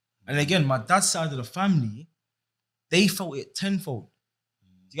on? And again, my dad's side of the family, they felt it tenfold.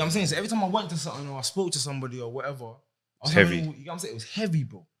 You know what I'm saying? So every time I went to something or I spoke to somebody or whatever, I was heavy. You know what I'm saying? It was heavy,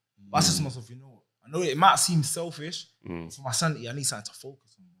 bro. But I said to myself, you know what? I know it might seem selfish, but for my sanity, I need something to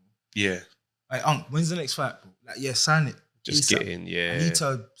focus on, bro. Yeah. Like, when's the next fight, bro? Like, yeah, sign it. Just get in, I need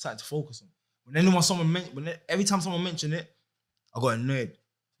to something to focus on. Every time someone mentioned it, I got annoyed.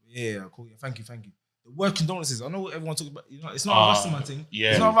 Yeah, cool. Yeah, thank you. The word condolences. I know what everyone talks about. You know, it's not a Rastaman thing.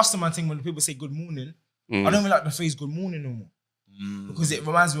 Yeah. It's not a Rastaman thing when people say good morning. I don't even like the phrase good morning no more. Because it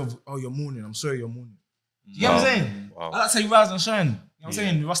reminds me of, oh, you're mourning. I'm sorry you're mourning. Do you know what I'm saying? Wow. I like to say rise and shine. You know what I'm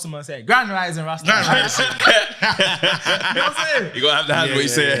saying? Rastaman say, grand rising Rastaman. You know what I'm saying? You gotta have the hand what you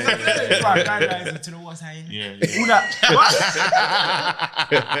say. Grand rising to the what's high. Yeah.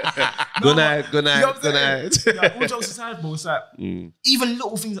 All that. Good night. Like, all jokes aside, bro, it's like, even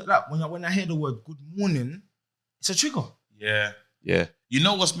little things like that, when I hear the word good morning, it's a trigger. Yeah. Yeah. You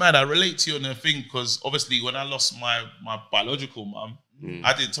know what's mad? I relate to you on the thing because obviously when I lost my biological mum,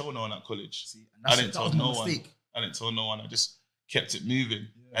 I didn't tell no one at college. See, I didn't tell no one. I just kept it moving.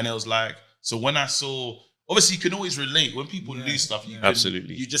 Yeah. And it was like, so when I saw, obviously you can always relate. When people lose stuff, you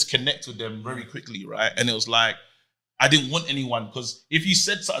just connect with them very quickly, right? And it was like, I didn't want anyone because if you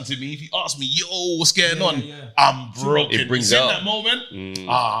said something to me, if you asked me, yo, what's going on? I'm broken. It brings out. In that moment,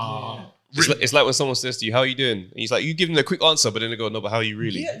 It's like when someone says to you, how are you doing? And he's like, you give them a quick answer, but then they go, no, but how are you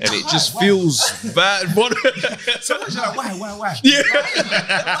really? Yeah, and it just feels bad. So much like, why? Yeah. Like,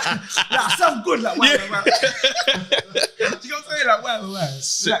 I sound good, like, why? Do you know what I'm saying? Like, why?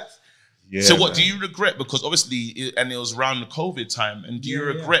 Yeah, so what do you regret? Because obviously, and it was around the COVID time, and do you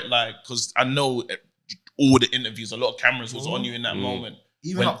regret, like, because I know all the interviews, a lot of cameras was on you in that moment.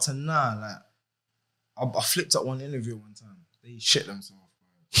 Even up to now, like, I flipped up one interview one time. They shit themselves.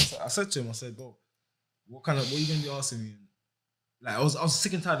 I said to him, I said, bro, what are you going to be asking me? Like, I was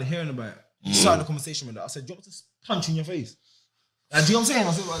sick and tired of hearing about it. He started the conversation with that. I said, do you want me to punch in your face? Like, do you know what I'm saying?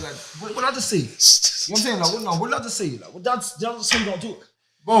 I said, like, what did I just say? You know what I'm saying? Like, what did I just say? Like, what did I just say? Don't do it.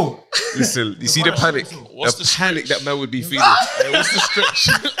 Bro. Listen, you see the panic? What's the panic that man would be feeling? Hey, what's the stretch?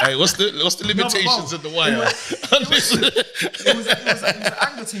 Hey, what's the limitations of the wire? It was an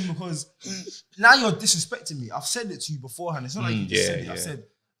anger thing because now you're disrespecting me. I've said it to you beforehand. It's not like you just said it. I said,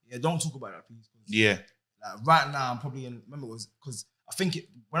 don't talk about that, please. Yeah. Like, right now, I'm probably remember it was because I think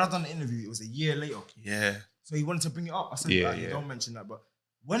when I done the interview, it was a year later. Yeah. So he wanted to bring it up. I said, don't mention that. But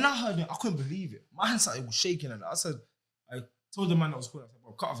when I heard it, I couldn't believe it. My hand started shaking and I said, I told the man that was cool, I said,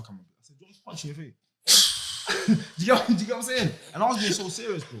 bro, cut off the camera. I said, don't punch in your face. do you know what I'm saying? And I was being so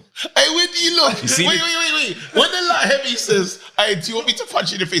serious, bro. Hey, where do you look? Wait. When the light heavy says, hey, do you want me to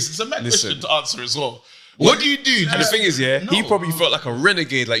punch you in the face? It's a mad question to answer as well. What do you do? And the thing is, he probably felt like a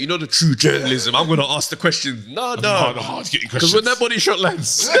renegade, like, you know, the true journalism. I'm going to ask the questions. No. Because when that body shot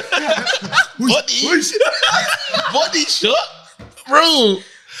lands. Body shot? Bro.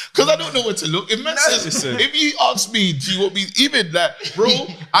 Because I don't know where to look. If you ask me, do you want me, even like, bro,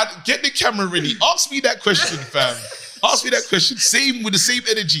 I'd get the camera ready. Ask me that question, fam. Ask me that question. Same with the same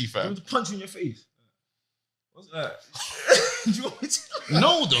energy, fam. I want to punch you in your face. What's that? Do you want me to?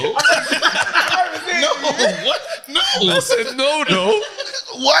 No, though. No, what? No. I said no, though.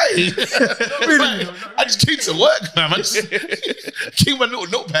 Why? Really? I just came to work, man. I just came with my little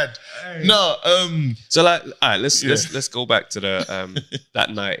notepad. Hey. No. So like, all right, let's go back to the that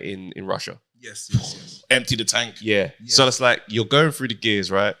night in Russia. Yes. Empty the tank. Yeah. So it's like you're going through the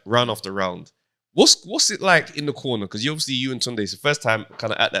gears, right? Round after round. What's it like in the corner? Because you and Tunde, it's the first time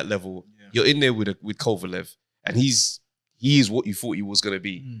kind of at that level. Yeah. You're in there with Kovalev, and he is what you thought he was gonna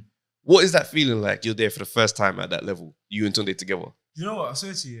be. What is that feeling like? You're there for the first time at that level, you and Tunde together. You know what I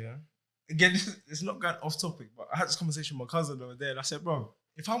said to you? Yeah? Again, it's not going off topic, but I had this conversation with my cousin the other day, and I said, bro,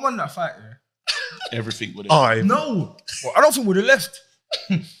 if I won that fight, everything would have. No, well, I don't think we'd have left.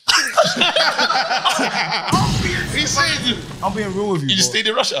 I'm being real with you. You just stayed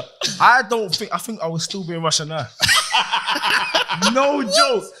in Russia. I think I would still be in Russia now. No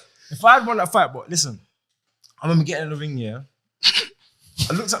joke. If I had won that fight, but listen, I remember getting in the ring,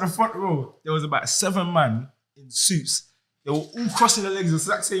 I looked at the front row. There was about 7 men in suits. They were all crossing their legs the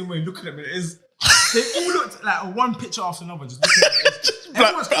exact same way, looking at me. They all looked like one picture after another, just looking at it.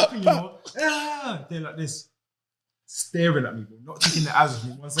 Everyone's clapping, you know. They're like this, staring at me, bro, not taking their eyes off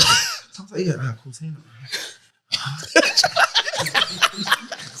me 1 second. So I was like, yeah, cool, say that.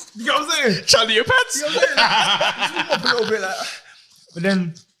 You know what I'm saying? Charlie, your pants. You know what I'm saying? Like, a little bit like, but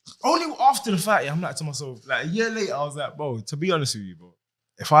then only after the fight, I'm like to myself, like a year later, I was like, bro, to be honest with you, bro,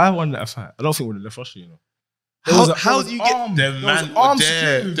 if I won that fight, I don't think we would have left Russia, you know. How do you get them man were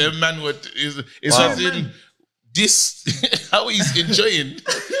there? Them man were it's as in this how he's enjoying.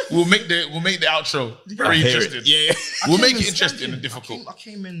 We'll make the outro very interesting. Yeah. We'll make it interesting and difficult. I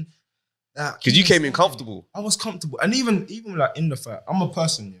came in because you came in comfortable. I was comfortable, and even like in the fight, I'm a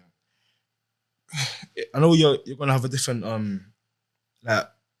person. Yeah, I know you're gonna have a different like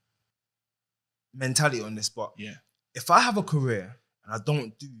mentality on this, but yeah, if I have a career and I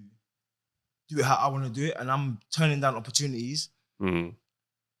don't do it how I want to do it, and I'm turning down opportunities, and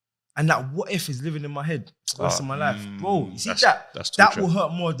that what if is living in my head the rest of my life, bro. You see that will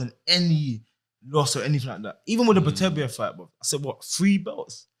hurt more than any loss or anything like that. Even with the Baterbia fight, bro, I said what 3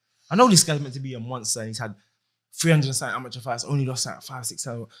 belts. I know this guy's meant to be a monster, and he's had 300 something amateur fights, only lost like 5, 6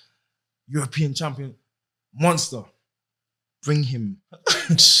 times. European champion, monster. Bring him.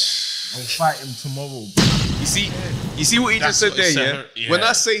 I'll fight him tomorrow. You see what he just said there, yeah? When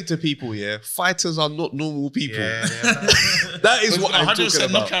I say to people, yeah, fighters are not normal people. Yeah. That is what I'm talking about.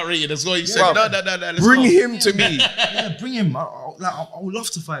 100% knockout rated. That's what he said. No. Bring him to me. Yeah, bring him. I would love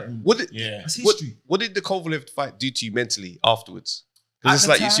to fight him. That's history. What did the Kovalev fight do to you mentally afterwards? Because it's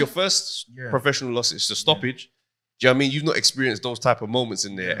like, it's your first professional loss. It's a stoppage. Do you know what I mean? You've not experienced those type of moments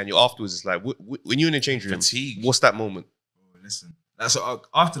in there, and you're afterwards. It's like when you're in the change room, what's that moment? Oh, listen, that's what,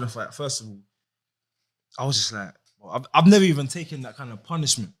 after the fight. First of all, I was just like, well, I've never even taken that kind of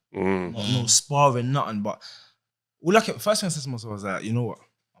punishment. No sparring, nothing. But first thing I said to myself was like, you know what?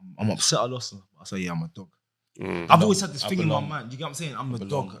 I'm upset I lost. I said, yeah, I'm a dog. I've always had this thing in my mind. You get what I'm saying? I'm a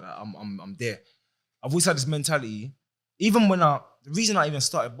dog. I'm there. I've always had this mentality. Even when the reason I even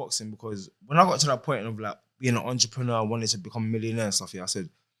started boxing, because when I got to that point of like being an entrepreneur, wanting to become a millionaire and stuff, I said,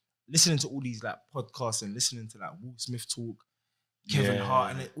 listening to all these like podcasts and listening to like Will Smith talk, Kevin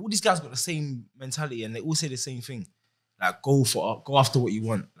Hart, and all these guys got the same mentality and they all say the same thing. Like, go after what you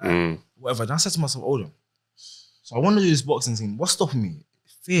want. Like, whatever. And I said to myself, hold on. So I want to do this boxing thing. What's stopping me?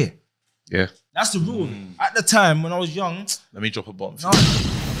 Fear. Yeah. That's the rule. At the time when I was young. Let me drop a bomb.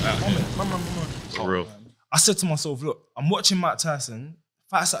 For real. I said to myself, look, I'm watching Mike Tyson.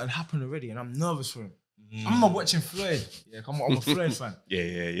 Fights that had happened already, and I'm nervous for him. I'm not watching Floyd. Yeah, I'm a Floyd fan.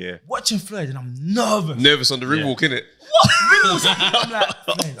 Yeah. Watching Floyd, and I'm nervous. Nervous on the ring walk, innit? What? Ring walk? I'm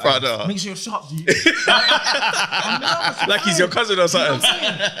like, brother. Make sure you're sharp, G. I'm nervous. Like he's your cousin or something.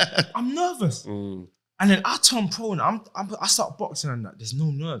 I'm nervous. And then I turn pro, and I start boxing, and that there's no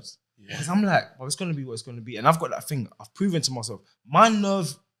nerves. Because I'm like, well, it's gonna be what it's gonna be, and I've got that thing. I've proven to myself, my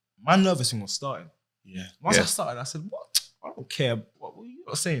nervous thing was starting. Yeah. Once I started, I said, what? I don't care. What are you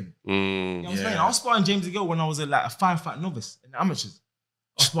saying? You know what I'm saying? I was sparring James Gill when I was like a 5-fight novice in the amateurs.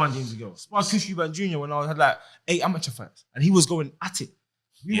 I was sparring James Gill. Sparring Chris Eubank Jr. when I had like 8 amateur fights. And he was going at it.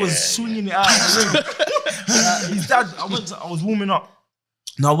 We was swinging it out of the ring. His dad, I was warming up.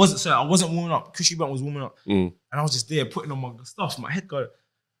 No, I wasn't warming up. Chris Eubank was warming up. And I was just there putting on my stuff, my head guard.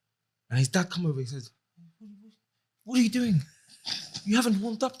 And his dad come over, he says, what are you doing? You haven't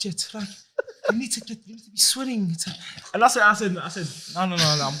warmed up yet. Like, you need to be sweating. And I said, no,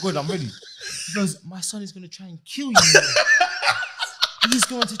 I'm good, I'm ready. He goes, my son is going to try and kill you. He's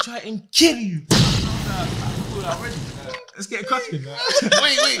going to try and kill you. I'm ready. Let's get cracking.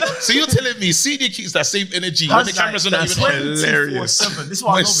 Wait. So you're telling me CD keeps that same energy when the cameras are not even on? Hilarious. This is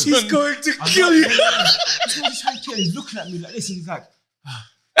what I love. He's going to kill you. He's going to try and kill you. He's looking at me like this. And he's like,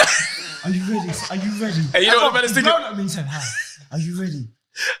 are you ready? Are you ready? Hey, you know what the man is thinking? He said, hi. Are you ready?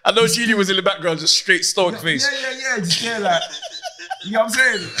 I know Junior was in the background, just straight stoic face. Yeah. Just there, like, you know what I'm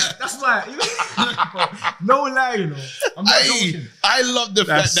saying? That's why, you know, no lie, you know. I'm not joking. I love the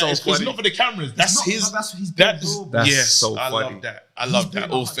fact that it's not for the cameras. That's his. That's what he's doing. That's so funny. I love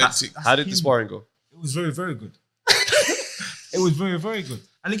that. Authentic. How did the sparring go? It was very, very good. It was very, very good.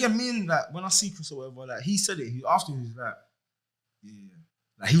 And again, me and like when I see Chris or whatever, like he said it. After he was like,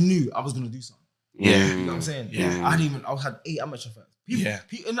 like he knew I was gonna do something. Yeah. You know what I'm saying? Yeah. I had 8 amateur fights.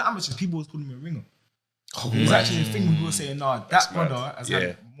 People, in the amateurs, people was calling me a ringer. It was actually a thing we were saying, nah, that brother has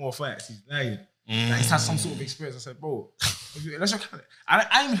had more fights. He's lying. Like he's had some sort of experience. I said, bro, let's just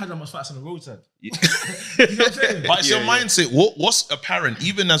I even had that much fights on the roadside. You know what I'm saying? But it's your mindset. What's apparent,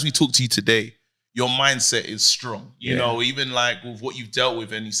 even as we talk to you today, your mindset is strong. You know, even like with what you've dealt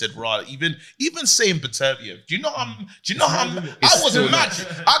with, and he said, right, even saying Baterbia. Do you know how I wasn't mad.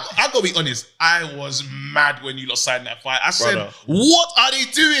 I I'm gonna be honest. I was mad when you lot signed that fight. I said, Brother. "What are they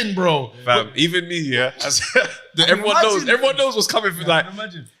doing, bro?" Fam, even me, yeah. Everyone knows what's coming from. Like,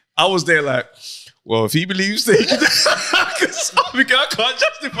 Imagine. I was there, like, well, if he believes that he can, I can't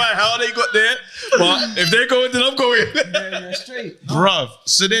justify how they got there. But if they're going, then I'm going. Yeah, straight. Bruv.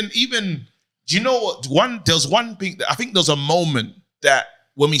 So then even, do you know what? There's one thing that I think there's a moment that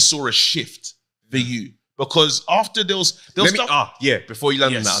when we saw a shift for you. Because after before you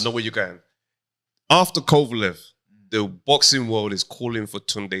land on Yes. that, I know where you're going. After Kovalev, the boxing world is calling for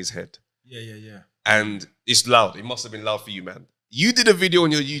Tunde's head. Yeah. And it's loud. It must have been loud for you, man. You did a video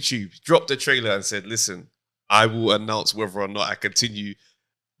on your YouTube, dropped the trailer and said, listen, I will announce whether or not I continue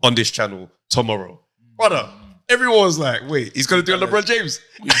on this channel tomorrow. Brother, everyone was like, wait, he's going to do a LeBron James.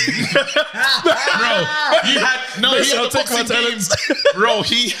 Bro,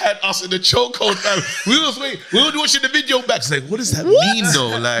 he had us in the chokehold, fam. We were watching the video back. It's like, what does that mean,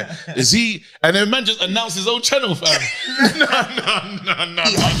 though? Like, is he? And then man just announced his own channel, fam. No.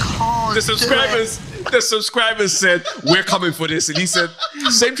 The subscribers said, we're coming for this. And he said,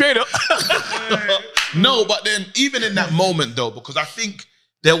 same trainer. No, but then even in that moment, though, because I think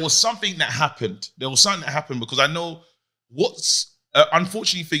there was something that happened. Because I know what's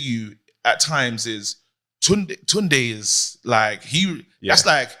unfortunately for you at times is Tunde is like, that's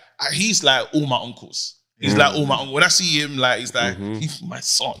like, he's like all my uncles. He's like all my uncles. When I see him, like, he's like, he's my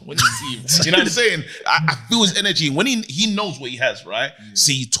son. When you see him, you know what I'm saying? I feel his energy. When he knows what he has, right?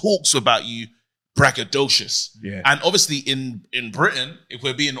 So he talks about you braggadocious. Yeah. And obviously in Britain, if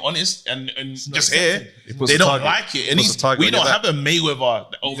we're being honest, and just accepted. here, they don't like it. And we don't have a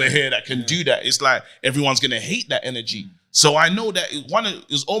Mayweather over here that can do that. It's like everyone's gonna hate that energy. So I know that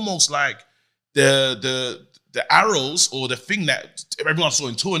it's almost like the arrows or the thing that everyone saw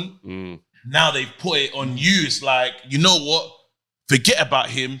in Tun. Now they've put it on you. It's like, you know what? Forget about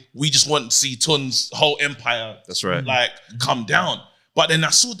him. We just want to see Tun's whole empire. That's right. Like come down. But then I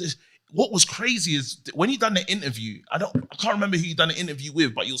saw this. What was crazy is when he done the interview, I can't remember who he done the interview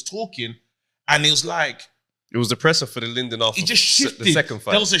with, but he was talking and it was like, it was the presser for the Linden after he just shifted. The second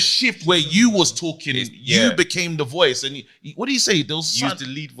fight. There was a shift where you was talking, you became the voice. And what do you say? There was used the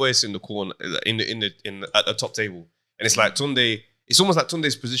lead voice in the corner, at the top table. And it's like Tunde, it's almost like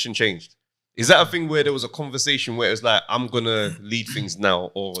Tunde's position changed. Is that a thing where there was a conversation where it was like, I'm gonna lead things now,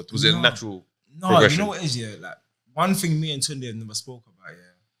 or was it a natural progression? You know what it is, yeah? Like, one thing me and Tunde have never spoke about,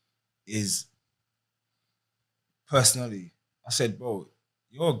 is personality. I said, bro,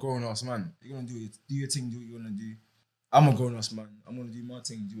 you're a grown-ass man. You're gonna do your thing, do what you wanna do. I'm a grown-ass man. I'm gonna do my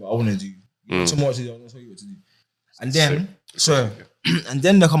thing, do what I wanna do. You know tomorrow to do, I'm gonna tell you what to do. And then, and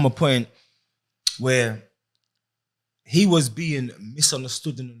then there come a point where he was being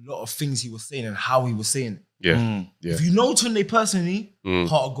misunderstood in a lot of things he was saying and how he was saying it. Yeah. If you know Tunde personally,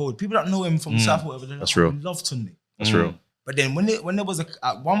 heart of gold. People that know him from South, whatever, they're like, real. I love Tunde. That's real. But then when there was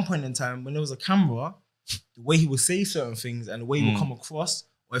at one point in time, when there was a camera, the way he would say certain things and the way he would come across,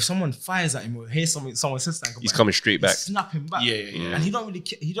 or if someone fires at him or hears someone says something, he's coming straight back. Snap him back. Yeah. And he don't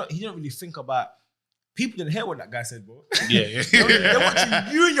really think about. People didn't hear what that guy said, bro. Yeah. They're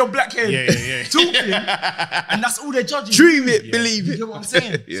watching you and your black hair talking, and that's all they're judging. Dream it, believe it. You know what I'm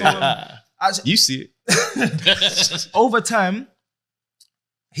saying? Yeah. So, you see it. over time,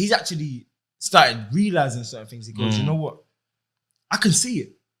 he's actually started realizing certain things. He goes, you know what? I can see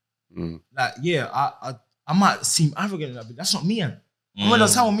it. Like, yeah, I might seem arrogant, but that's not me, man. And when I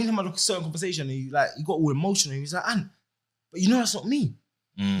was having me and him had a certain conversation, and he got all emotional. He was like, but you know that's not me.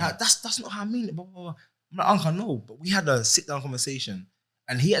 Like, that's not how I mean it. Blah, blah, blah. I'm like, Uncle, no. But we had a sit-down conversation,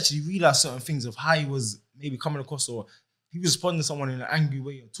 and he actually realized certain things of how he was maybe coming across, or he was responding to someone in an angry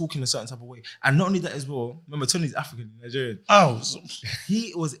way or talking a certain type of way. And not only that as well, remember, Tony's African, Nigerian.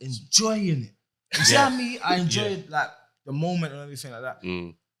 He was enjoying it. You see how me? I enjoyed like the moment and everything like that.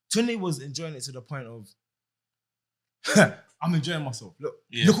 Tony was enjoying it to the point of, I'm enjoying myself. Look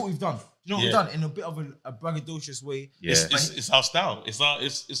what we've done. You know what we've done in a bit of a braggadocious way. Yeah. It's our style. It's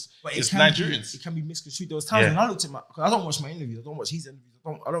Nigerians. It can be misconstrued. There was times when I looked at because I don't watch my interviews. I don't watch his interviews.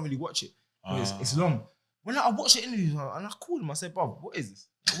 I don't really watch it. It's long. When I watch the interviews and I called him, I said, "Bob, what is this?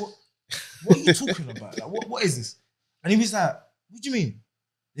 What are you talking about? Like, what is this?" And he was like, "What do you mean?"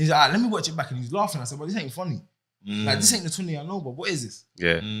 And he's like, "Let me watch it back." And he was laughing. I said, "Well, this ain't funny. Like, this ain't the Tony I know, but what is this?"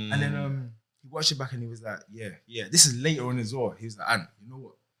 Yeah. And then he watched it back and he was like, yeah. This is later on as well. He was like, "Ant, you know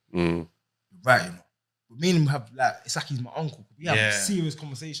what? You're right, you know." But me and him have like, it's like he's my uncle. We have serious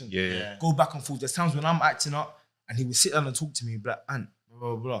conversations. Yeah. Go back and forth. There's times when I'm acting up and he would sit down and talk to me, be like, "Ant, blah,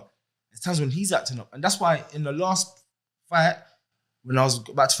 blah, blah." There's times when he's acting up. And that's why in the last fight, when I was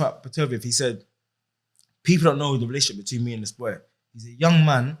about to fight Petrovic, he said, people don't know the relationship between me and this boy. He's a young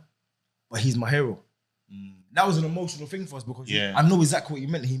man but he's my hero. That was an emotional thing for us because I know exactly what you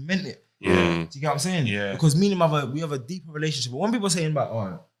meant. He meant it. Yeah. Do you get what I'm saying? Yeah. Because me and him we have a deeper relationship. But when people are saying about,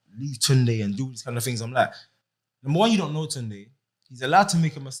 oh, leave Tunde and do these kind of things, I'm like, number one, you don't know Tunde. He's allowed to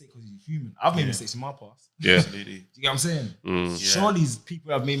make a mistake because he's human. I've made mistakes in my past. Yeah. Absolutely. Do you get what I'm saying? Mm. Surely these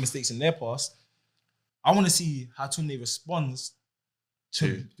people have made mistakes in their past. I want to see how Tunde responds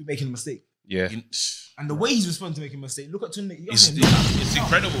to making a mistake. Yeah. And the way he's responding to making a mistake, look at Tunde. It's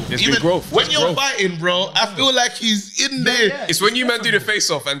incredible. It's been growth. When you're fighting, bro, I feel like he's in there. Yeah. It's when you man do the face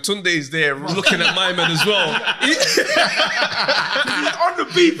off and Tunde is there looking at my man as well. He's on the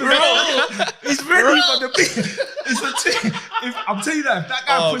beef, bro. He's really on the beef. I'm telling you that if that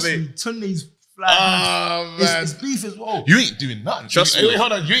guy pushes me, Tunde's flying. Man. It's beef as well. You ain't doing nothing. Trust me.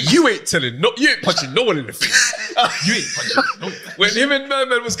 Hold on. You ain't punching no one in the face. You ain't punching no one. When him and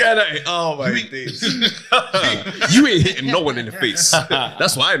Merman was going at it, oh my days. You ain't hitting no one in the face.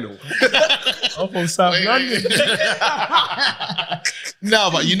 That's what I know. I'm from South London.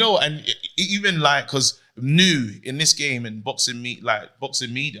 No, but you know, and even like, because new in this game and boxing media,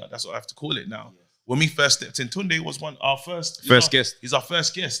 that's what I have to call it now. When we first stepped in, Tunde was our first guest. He's our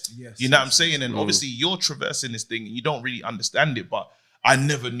first guest. Yes, you know what I'm saying? And obviously you're traversing this thing and you don't really understand it, but I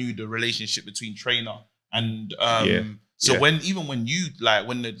never knew the relationship between trainer and when you when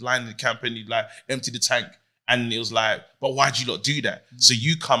the line in the campaign, you like empty the tank and it was like, but why'd you not do that? So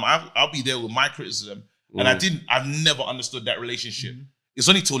you come, I'll be there with my criticism. And I've never understood that relationship. It's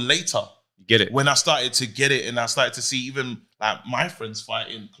only till later. Get it? When I started to get it and I started to see even like my friends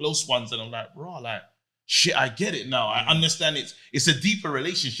fighting, close ones, and I'm like, bro, like, shit, I get it now. I understand it's a deeper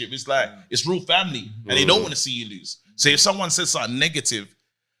relationship. It's like, it's real family and they don't want to see you lose. So if someone says something negative,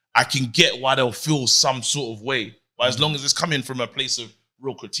 I can get why they'll feel some sort of way. But as long as it's coming from a place of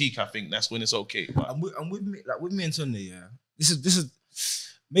real critique, I think that's when it's okay. And with me and Tunde, this is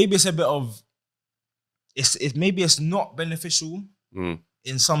maybe it's a bit of maybe it's not beneficial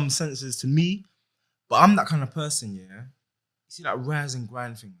in some senses to me, but I'm that kind of person, You see that rise and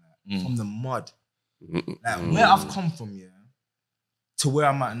grind thing, from the mud. Like where I've come from, to where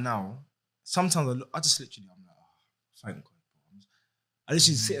I'm at now, sometimes I just literally, I'm like, oh, thank God. I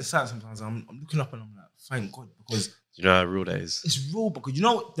literally sit aside sometimes, I'm looking up and I'm like, thank God, because you know how real that is? It's real because you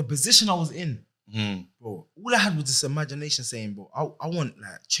know the position I was in, bro. All I had was this imagination saying, bro, I want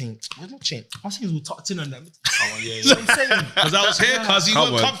like change. Where's my change? My things were tucked in on them. You know what I'm saying? Because I was here, cuz he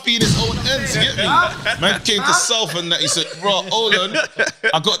got comfy in his own ends. You get me? Man came to self and that he said, bro, hold on,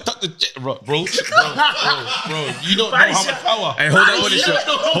 I got tucked the bro. You don't know how much power. Hey, hold that body shot.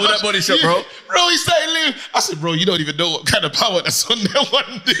 Hold that body shot, bro. Bro, he started living. I said, bro, you don't even know what kind of power that's on there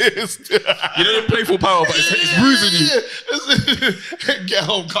one this. You know the playful power, but it's bruising you. Get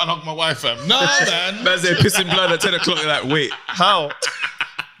home, can't hug my wife, fam. Nah, man. Man's there pissing blood at 10 o'clock. You're like, wait, how?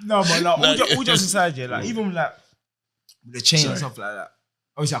 No, but like, all jokes aside, like even like with the chain and stuff like that.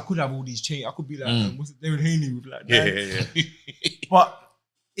 Obviously, I could have all these chains. I could be like, what's it, David Haney with like that. Yeah. But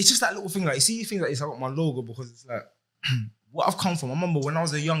it's just that little thing. Like, you see things like this, I got my logo because it's like what I've come from. I remember when I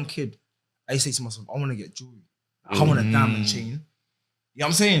was a young kid, I used to say to myself, I want to get jewelry. I want a diamond chain. You know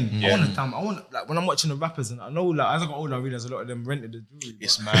what I'm saying? Yeah. I want like when I'm watching the rappers and I know like as I got older I realized a lot of them rented the jewelry.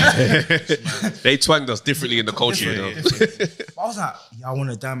 It's mad. They twanged us differently in the culture though. But I was like, yeah, I want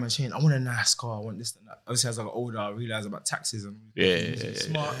a diamond chain. I want a nice car. I want this and that. Obviously as I got older I realized about taxes and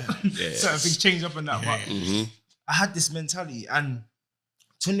smart. Certain things change up and that. But I had this mentality and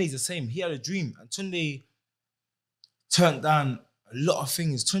Tunde's the same. He had a dream and Tunde turned down a lot of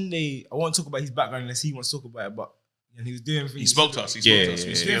things. Tunde, I won't talk about his background unless he wants to talk about it, but and he was doing things. He spoke to us.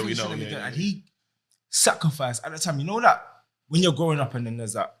 Yeah, we know. And he sacrificed at the time. You know that when you're growing up and then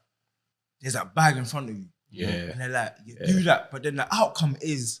there's that bag in front of you. Yeah. And they're like, you do that, but then the outcome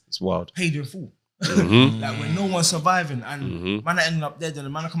is it's wild. Paid in full. Like when no one's surviving and man are ending up dead and the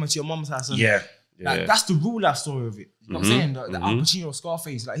man are coming to your mum's house. And like, that's the real life story of it. You know what I'm saying? The Al Pacino,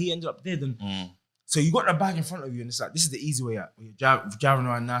 Scarface, like he ended up dead and so you got the bag in front of you and it's like, this is the easy way out. You're driving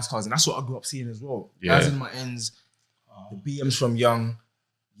around nice cars and that's what I grew up seeing as well. Guys in my ends, the BMs from young.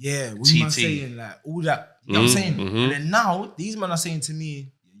 Yeah, what am I saying? Like all that. You know what I'm saying? And then now, these men are saying to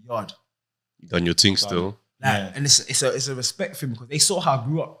me, Yard. You done your thing still. Like, and it's a respect thing because they saw how I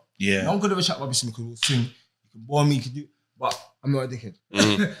grew up. Yeah. No one could ever chat rubbish to me because we'll sing. You can bore me, you can do, but I'm not a dickhead.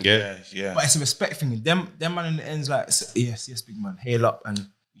 Yeah. But it's a respect thing. Them man in the ends like, yes, big man, hail up and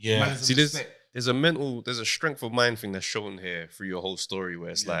See, there's a strength of mind thing that's shown here through your whole story where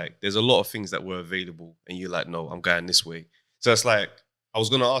it's like, there's a lot of things that were available and you're like, no, I'm going this way. So it's like, I was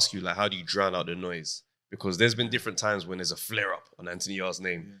going to ask you, like, how do you drown out the noise? because there's been different times when there's a flare up on Anthony Yard's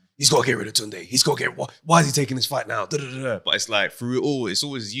name. Yeah. He's got to get rid of Tunde. He's got to get. Why is he taking this fight now? Da, da, da, da. But it's like through it all, it's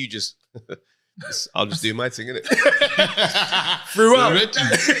always you just. I'll just do my thing, innit? Throughout.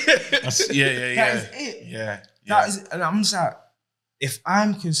 Yeah. That is it. Yeah. That is, and I'm just like, if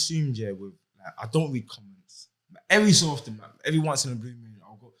I'm consumed, with like, I don't read comments. Like, every so often, like, every once in a blue moon,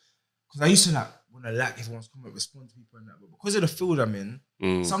 I'll go because I used to like when I like everyone's comment, respond to people and that. But because of the field I'm in,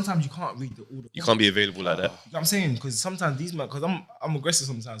 sometimes you can't read all the. You can't be available like that. You know what I'm saying? Because sometimes these man, because I'm aggressive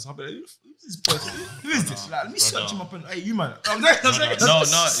sometimes. So I'll be like, who's this person? Who is this? Like, let me search him up and hey, you man. No,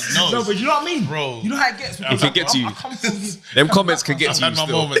 but you know what I mean, bro. You know how it gets. It can get to you. I come from these. Them comments can get to you. I've had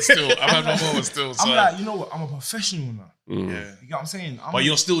my moments still. I'm like, you know what? I'm a professional now. Yeah. You get what I'm saying? But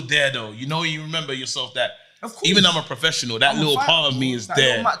you're still there though. You know, you remember yourself that. Of course. Even I'm a professional, that little part of me is like,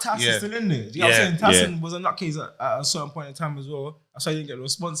 there. Matt Tyson's still in there. Do you know what I'm saying? Tyson was a nutcase at a certain point in time as well. That's why he didn't get no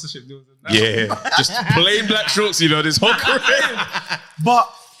sponsorship deals. Just plain black shorts, you know, this whole career.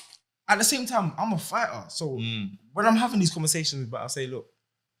 But at the same time, I'm a fighter. So when I'm having these conversations, but I say, look,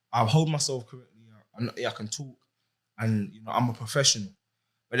 I hold myself correctly. I can talk, and you know, I'm a professional.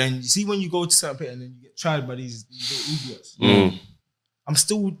 But then you see when you go to certain places and then you get tried by these little idiots. I'm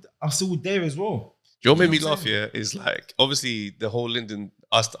still there as well. Do you know what made me laugh? Yeah, is like obviously the whole Lyndon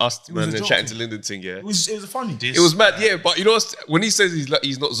us man and chatting to Lyndon thing. Yeah, it was funny. It was mad. Yeah, but you know what? When he says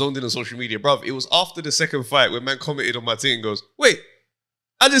he's not zoned in on social media, bruv, it was after the second fight when man commented on my thing and goes, "Wait,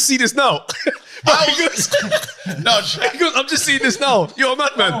 I just see this now." He goes, "I'm just seeing this now. You're a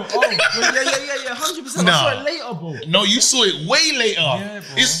madman." Yeah, 100%. I saw it later, bro. No, you saw it way later. Yeah,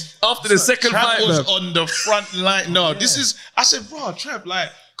 bro. It's after the second fight. Trav was on the front line. No, this is. I said, bro, Trav, like.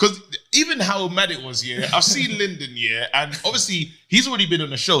 Because even how mad it was, I've seen Lyndon, and obviously he's already been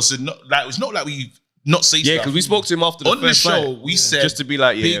on the show, so it's not like we not say stuff. Yeah, because we spoke to him after the first show. Fight, we said just to be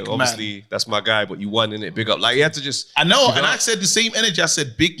like, big obviously man. That's my guy, but you won in it, big up. Like he had to just. I know, and I said the same energy. I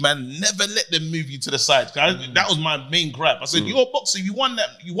said, big man, never let them move you to the side. That was my main gripe. I said, you're a boxer. You won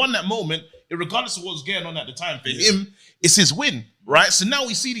that moment, regardless of what was going on at the time. For him, it's his win, right? So now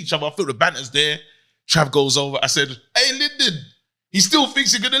we see each other. I feel the banter's there. Trav goes over. I said, hey, Lyndon, he still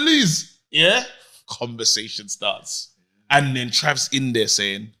thinks you're gonna lose. Yeah, conversation starts, and then Trav's in there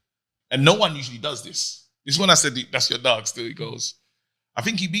saying, and no one usually does this. This one I said, that's your dog. Still, he goes, I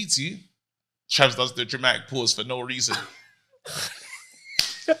think he beats you. Trav does the dramatic pause for no reason.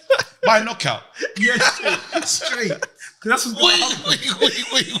 By knockout. Yeah, straight. Because that's Wait.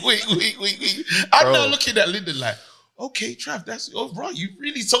 I'm now looking at Lyndon like, okay, Trav, that's right. You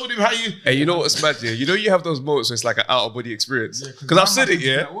really told him how you. Hey, you know what's mad? Yeah, you know you have those moments where it's like an out of body experience. Because I've said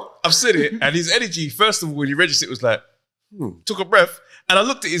it, I've said it, and his energy. First of all, when he registered, it was like, took a breath, and I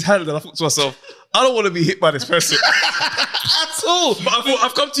looked at his hand and I thought to myself, I don't want to be hit by this person at all. But I thought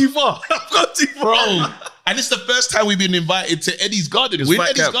I've come too far. Bro. And it's the first time we've been invited to Eddie's Garden. We're in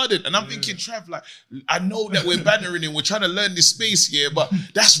Eddie's Garden. And I'm thinking, Trav, like, I know that we're bannering him. We're trying to learn this space here, but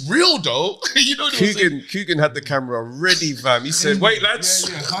that's real, though. You know what I'm saying? Coogan had the camera ready, fam. He said, wait, lads.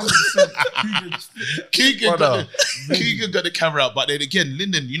 Yeah, 100%. Coogan got the camera out. But then again,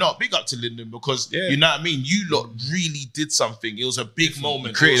 Lyndon, you know, big up to Lyndon because, you know what I mean? You lot really did something. It was a big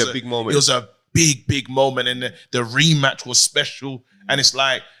moment. Created a big moment. It was a big moment. And the rematch was special. And it's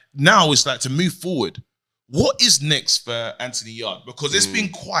like, now it's like to move forward. What is next for Anthony Yarde? Because it's been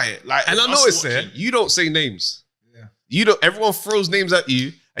quiet. Like, and I noticed you don't say names. Yeah. You don't. Everyone throws names at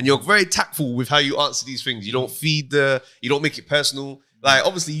you, and you're very tactful with how you answer these things. You don't you don't make it personal. Like,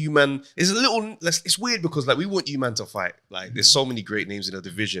 obviously, you man, it's weird because like we want you man to fight. Like, there's so many great names in the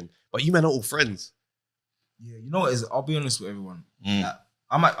division, but you man are all friends. Yeah, you know what is? I'll be honest with everyone. Like,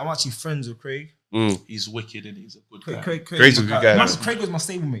 I'm actually friends with Craig. He's wicked and he's a good guy. Craig's a good guy. Craig was my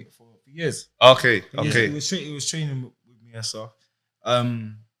stablemate for years. Okay. He was training with me and stuff.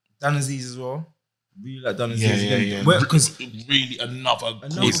 Dan Aziz as well. Really like Dan Aziz. Yeah. Because really another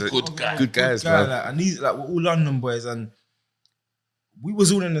good guy. Good guys, man. Like, and these like we're all London boys, and we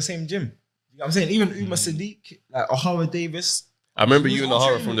was all in the same gym. You know what I'm saying? Even Umar Sadiq, like O'Hara Davis. I remember you and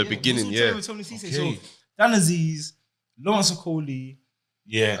O'Hara from the beginning. Yeah. So Dan Aziz, Lawrence Okoli.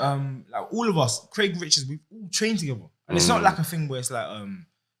 Yeah. Like all of us, Craig Richards, we've all trained together. And it's not like a thing where it's like,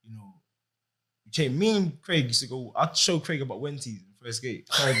 you know, we train. Me and Craig used to go, I'd show Craig about Wenties in first gate,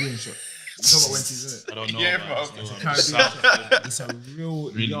 Caribbean shot. You know about Wenties, isn't it? I don't know. Yeah, bro. It's a Caribbean shot. It's a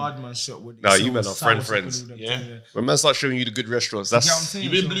real Yardman shot. No, you men are friends. Yeah. When man starts showing you the good restaurants, that's... You know what I'm saying?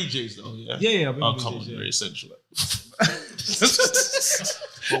 You've been Blue Jays though, yeah? Yeah, I've been Blue Jays. Come on, very essential.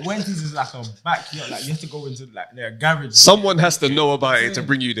 But Wendy's is like a backyard, like you have to go into like their garage. Someone has to know about it to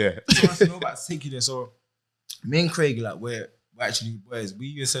bring you there. Someone has to know about it to take you there. So me and Craig, like we're actually boys. We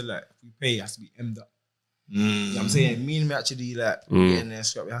even said like if we pay, it has to be M'd up. You know what I'm saying? Me and him actually like getting there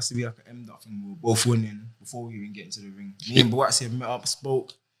scrap. It has to be like an end up and we're both winning before we even get into the ring. Me and Boatsy have met up,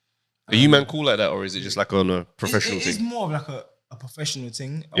 spoke. Are you man cool like that, or is it just like on a professional thing? It's more of like a professional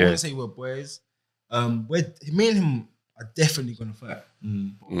thing. I wouldn't say we're boys. Me and him are definitely gonna fight.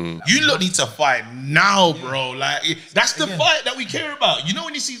 Like, you lot need to fight now, bro. Like that's the fight that we care about. You know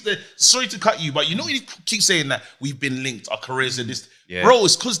when you see sorry to cut you, but you know when you keep saying that we've been linked, our careers and this, bro.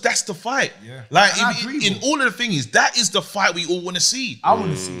 It's because that's the fight. Yeah. Like in all of the things, that is the fight we all want to see. I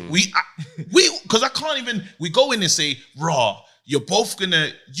want to see. We because I can't even. We go in and say, raw. You're both gonna.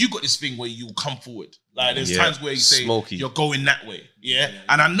 You got this thing where you come forward. Like there's times where you say you're going that way. Yeah.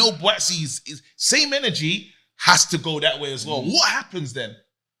 And I know Boatsy's same energy has to go that way as well. What happens then?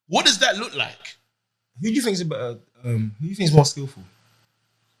 What does that look like? Who do you think is better? Who do you think is more skillful?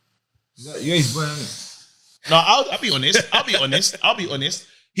 You're his boy, isn't it? No, I'll be honest. I'll be honest.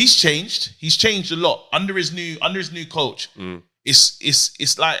 He's changed. He's changed a lot under his new coach.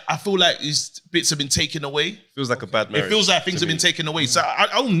 It's like I feel like his bits have been taken away. Feels like a bad marriage. It feels like things have been taken away. So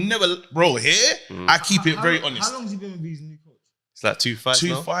I'll never, bro. Here I keep it very honest. How long has he been with his new coach? It's like 2 fights.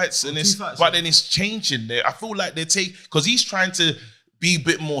 Two fights, and then it's changing there. I feel like because he's trying to be a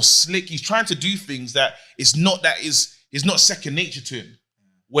bit more slick. He's trying to do things that it's not second nature to him.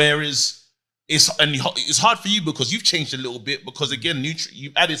 Whereas it's hard for you because you've changed a little bit because again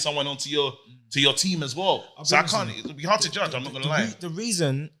you've added someone onto your team as well. So it'll be hard to judge. I'm not gonna lie. The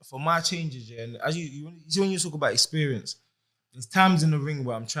reason for my changes, and as you see when you talk about experience, there's times in the ring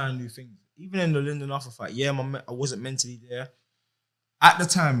where I'm trying new things. Even in the Lyndon Arthur fight, I wasn't mentally there. At the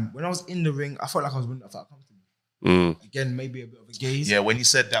time, when I was in the ring, I felt like I was winning that fight comfortably. Again, maybe a bit of a gaze. Yeah, when you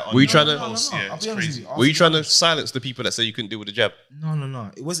said that on were you trying to it's crazy. Were you trying to silence the people that say you couldn't deal with the jab?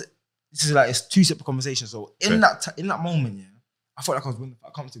 No. It wasn't. This is like it's two separate conversations. So in that moment, I felt like I was winning the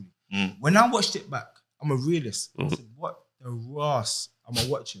fight comfortably. When I watched it back, I'm a realist. I said, what the Ross am I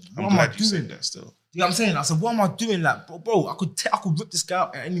watching? What am I doing? Said that still. You know what I'm saying? I said, what am I doing? Like, bro, I could rip this guy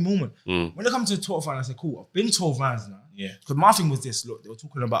out at any moment. When it comes to the 12th round, I said, cool, I've been 12 rounds now. Yeah. Because my thing was this, look, they were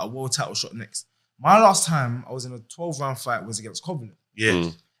talking about a world title shot next. My last time I was in a 12-round fight was against Covenant. Yeah.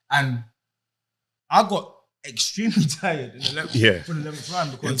 And I got extremely tired in the 11th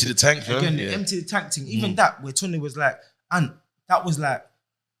round because empty the tank, again, the empty the tank thing. Even that, where Tony was like, and that was like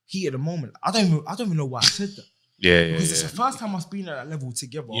heat at the moment. I don't even know why I said that. Because it's the first time I've been at that level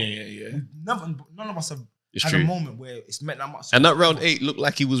together. None of us have had a moment where it's meant that much. And that round 8 looked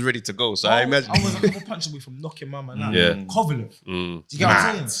like he was ready to go. So I imagine I was a couple punches away from knocking my man out. Kovalev. Do you get what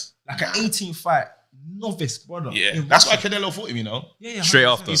I'm saying? Like an 18 fight novice brother. Yeah, that's why Canelo fought him, you know. Yeah. Straight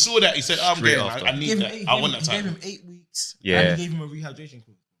after. He saw that. He said, "I'm getting. I need that. I want that time." He gave him 8 weeks. Yeah. And he gave him a rehydration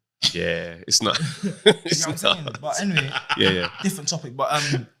course. Yeah, it's not. You know what I'm saying? But anyway, different topic. But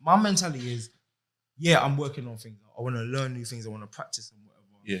my mentality is, I'm working on things. I want to learn new things. I want to practice and whatever.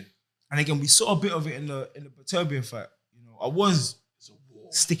 Yeah. And again, we saw a bit of it in the Perturbian fight. You know, I was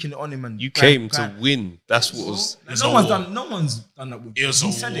sticking it on him, and you came to win. That's what was. No one's done that with him. He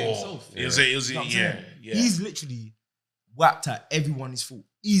said it himself. He's literally whacked at everyone his fault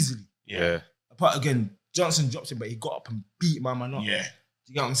easily. Yeah. Apart again, Johnson dropped him, but he got up and beat my man up. Yeah.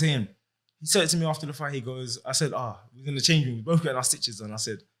 You get what I'm saying? He said it to me after the fight. He goes, I said, we was in the change room. We both got our stitches on. I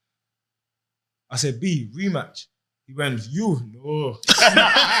said, B, rematch. He went, you? No.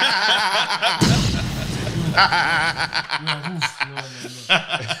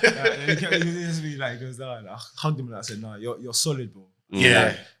 He goes down. I hugged him and I said, no, you're solid, bro. Yeah.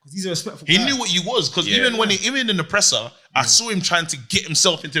 Because he's a respectful guy. He knew what you was. Because even in the presser, I saw him trying to get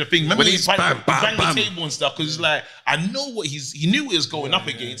himself into the thing. Remember when he banged the table and stuff? Because it's like, I know what he knew what he was going up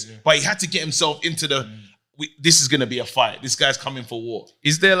against, but he had to get himself into this is going to be a fight. This guy's coming for war.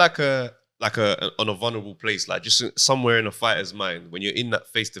 Is there on a vulnerable place, like just somewhere in a fighter's mind, when you're in that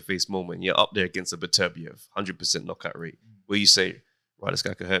face-to-face moment, you're up there against a Beterbiev, 100% knockout rate, where you say, right, this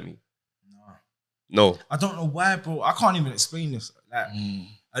guy could hurt me? No. I don't know why, bro. I can't even explain this. Like,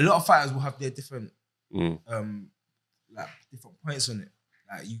 a lot of fighters will have their different, different points on it.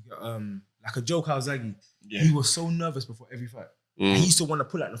 Like you got, like a Joe Calzaghe. Yeah. He was so nervous before every fight. And he used to want to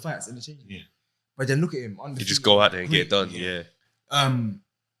pull out the fights and the changes. Yeah. But then look at him. You just go out there and get it done. Yeah. I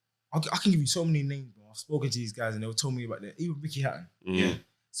can give you so many names, bro. I've spoken to these guys and they'll tell me about that. Even Ricky Hatton. Yeah.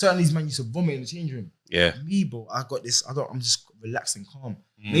 Certain these men used to vomit in the change room. Yeah. Me, bro, I got this. I'm just relaxed and calm.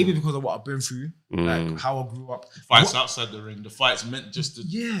 Maybe because of what I've been through, like how I grew up. Fights outside the ring. The fights meant just to.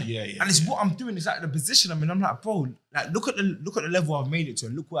 Yeah. And it's what I'm doing. It's like the position I'm in. I'm like, bro, like look at the level I've made it to,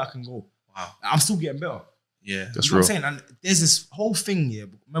 and look where I can go. Wow. I'm still getting better. Yeah, that's real. What I'm saying, and there's this whole thing here.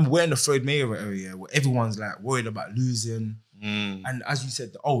 Remember, we're in the Floyd Mayweather area where everyone's like worried about losing. And as you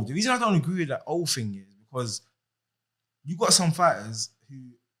said, the reason I don't agree with that old thing is because you got some fighters who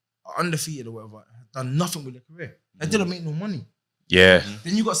are undefeated or whatever, have done nothing with their career. They didn't make no money. Yeah.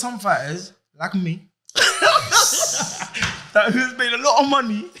 Then you got some fighters like me that who's made a lot of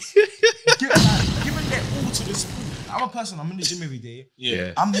money, giving their all to the sport. I'm a person. I'm in the gym every day.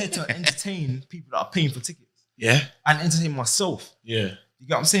 Yeah. I'm here to entertain people that are paying for tickets. Yeah. And entertain myself. Yeah. You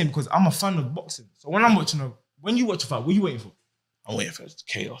get what I'm saying? Because I'm a fan of boxing. So when I'm watching when you watch a fight, what are you waiting for? I'm waiting for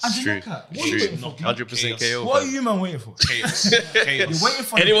chaos. True. What are you waiting for? 100% KO. What are you man waiting for? Chaos. You're waiting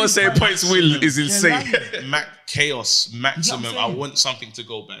for Anyone saying points win is insane. Chaos maximum. You know I want something to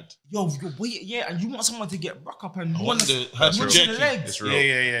go bad. Yo, and you want someone to get back up and I want her to to the legs. It's real.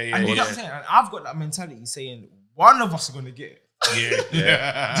 Yeah. And you know what I'm saying? And I've got that mentality saying one of us are gonna get it.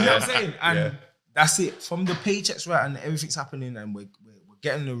 Yeah. Do you know what I'm saying? And that's it. From the paychecks right and everything's happening and we're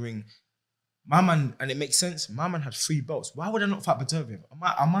getting the ring. My man, and it makes sense. My man had 3 belts. Why would I not fight Batovia?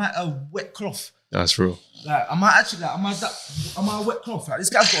 Am I a wet cloth? That's real. Like, am I a wet cloth? Like,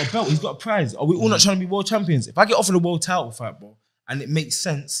 this guy's got a belt. He's got a prize. Are we all not trying to be world champions? If I get offered a world title fight, bro, and it makes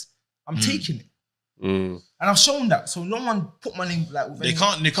sense, I'm taking it. And I've shown that. So no one put my name like. We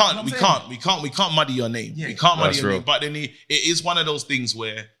can't muddy your name. Yeah. We can't muddy your real. name. But then it is one of those things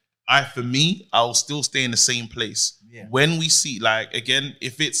where I'll still stay in the same place. Yeah. When we see, like, again,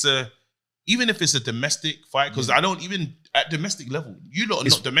 even if it's a domestic fight, because I don't even at domestic level, you lot are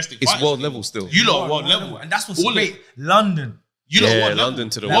not domestic. It's fighters. world level still. You lot are world level, And that's what's All great. London. You lot Yeah, world London level.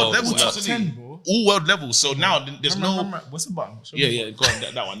 to the world world. level, Top absolutely. 10, bro. All world level. So now there's no. What's the button? Show me. Yeah. Go on,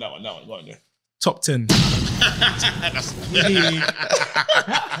 that one. Go on there. Top 10.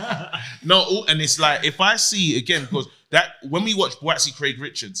 No, and it's like if I see again, because that when we watched Boatsy Craig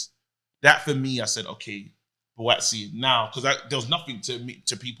Richards, that for me, I said, okay, Boatsy now, because there was nothing to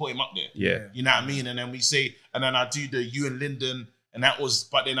put him up there. Yeah. You know what I mean? And then and then I do the you and Lyndon, and that was,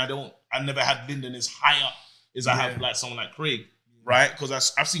 but then I never had Lyndon as high up as I have like someone like Craig, right?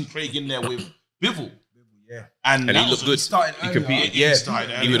 Because I've seen Craig in there with Bivol. Yeah. And he looked good. He competed.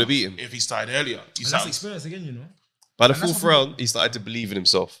 He would have beaten him. if he started earlier. And that's experience again, you know. By the And that's fourth what round, he started to believe in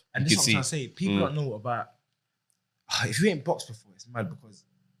himself. And You this could is what I'm see. trying to say. People don't know about. If you ain't boxed before, it's mad because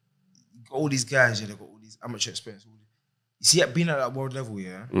you got all these guys, they've got all these amateur experience. You see, being at that world level,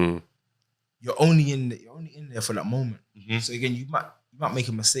 you're only in there for that moment. So again, you might make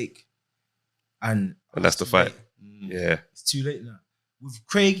a mistake, and And that's the fight. Yeah. It's too late now. With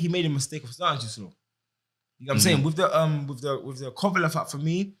Craig, he made a mistake of starting too slow. You know what I'm saying? With the Kovalev fight for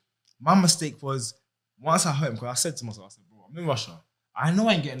me, my mistake was once I hurt him, because I said to myself, I said, bro, I'm in Russia. I know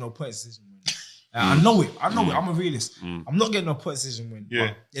I ain't getting no point decision win. I know it. I'm a realist. I'm not getting no point decision win.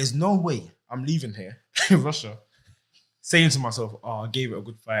 Yeah. There's no way I'm leaving here in Russia saying to myself, oh, I gave it a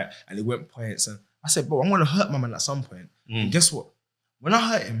good fight and it went points. And I said, bro, I'm going to hurt my man at some point. And guess what? When I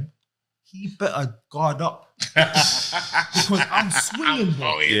hurt him, he better guard up. Because I'm swinging,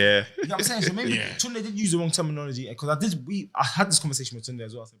 bro. Yeah. You know what I'm saying? So maybe Tunde did use the wrong terminology. Because I had this conversation with Tunde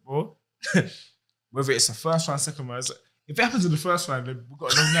as well. I said, bro, whether it's the first round, second round, if it happens in the first round, then we've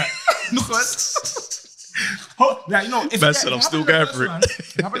got to know that. Because, like, you know, if I'm still going for it.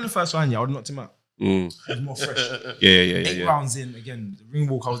 If it happened in the first round, I would have knocked him out. It was more fresh. Yeah. 8 rounds in, again, the ring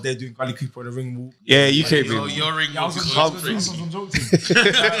walk, I was there doing Gully Cooper on the ring walk. Yeah, you came Your in. ring I was was on crazy.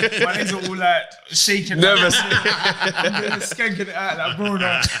 my legs are all like shaking. Nervous. I'm doing skanking it out like, bro,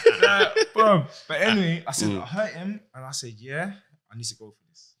 bro. But anyway, I said, I hurt him, and I said, yeah, I need to go for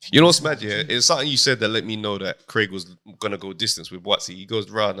this. You know what's mad, yeah? It's something you said that let me know that Craig was going to go distance with Watsy. He goes,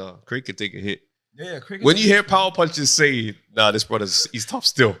 rah, nah, Craig could take a hit. Yeah, Craig. When you hear power punches say, nah, this brother's, he's tough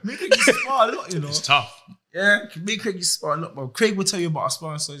still. Me and Craig used to spar a lot, you know. It's tough. Yeah, me and Craig used to spar a lot, bro. Craig will tell you about our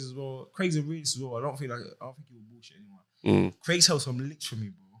sparring stories as well. Craig's a realist as well. I don't think he will bullshit anymore. Craig's held some licks for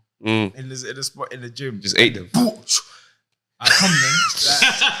me, bro. In the spot in the gym. Just ate them. I come then.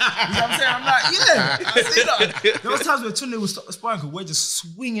 You know what I'm saying? I'm like, yeah. I say that. There was times where Tunde would stop the sparring because we're just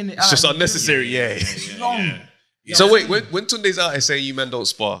swinging it out. It's just unnecessary, yeah. Long. So wait, when Tunde's out here saying you men don't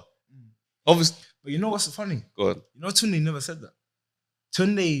spar, obviously, But you know what's funny? go on. You know Tunde never said that.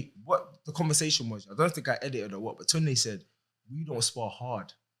 Tunde, what the conversation was, I don't know if the guy edited or what, but Tunde said, we don't spar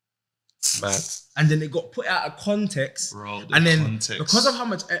hard. Mad. And then it got put out of context. Bro, And then context. because of how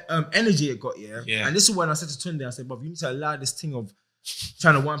much energy it got, Yeah. and this is when I said to Tunde, I said, bro, you need to allow this thing of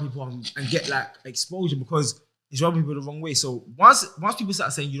trying to wind people up and get like exposure because it's rubbing people the wrong way. So once people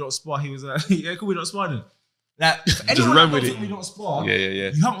started saying you don't spar, he was like, yeah, cool, we don't spar then. Like, if anyone run that with don't it. think we don't spar,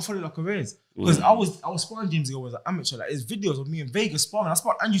 Yeah. you haven't followed our careers. Because I was sparring James ago as an amateur. Like, there's videos of me in Vegas sparring. I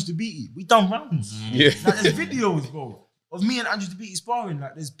sparred and used to beat you. We done rounds. Yeah. Like, there's videos, bro. of me and Andrew DeBeat sparring.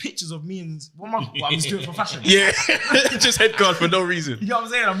 Like, there's pictures of me and I'm just doing it for fashion. Yeah, just head guard for no reason. You know what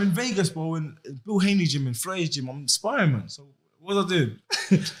I'm saying? I'm in Vegas, bro, in Bill Haney gym and Floyd's gym. I'm sparring, man. So what was I doing?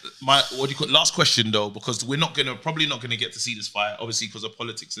 Last question though, because we're probably not gonna get to see this fight, obviously because of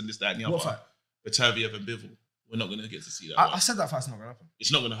politics and this, that, and the other. What fight? Batavia and Bivol. We're not gonna get to see that. I said that fight's not gonna happen.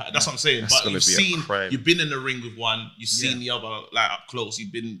 It's not gonna happen. That's what I'm saying. That's but you've been in the ring with one, you've seen the other like up close.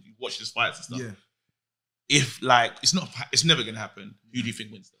 You've watched his fights and stuff. Yeah. If like it's never gonna happen. Who do you think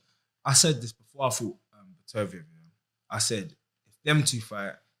wins that? I said this before I fought Batavia. I said if them two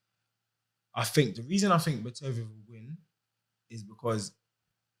fight, I think the reason I think Batavia will win is because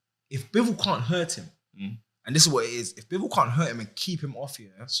if Bivol can't hurt him, and this is what it is, if Bivol can't hurt him and keep him off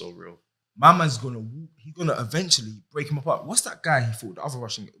here, so real. My man's he's gonna eventually break him apart. What's that guy he fought? The other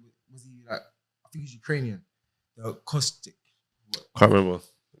Russian, was he like? I think he's Ukrainian. The Kostik. Can't remember.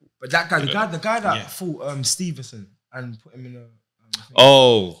 But that guy, the guy that fought Stevenson and put him in a.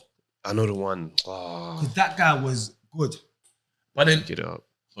 I know the one. Because that guy was good. But then get it up.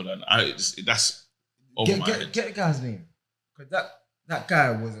 Hold on, that's over my head. Get the guy's name. Because that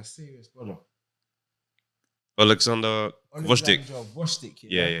guy was a serious brother. Alexander Vostik.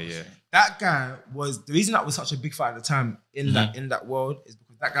 Yeah. That guy was the reason that was such a big fight at the time in that world is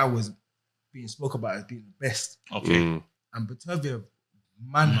because that guy was being spoke about as being the best. Okay. And Batavia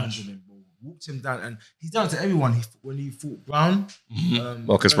manhandled him, bro, walked him down, and he's done it to everyone. When he fought Brown,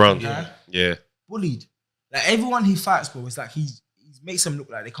 Marcus Brown, yeah, bullied. Like everyone he fights, bro, it's like he makes them look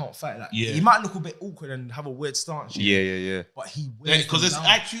like they can't fight. Like he might look a bit awkward and have a weird stance. Yeah. But he wins because there's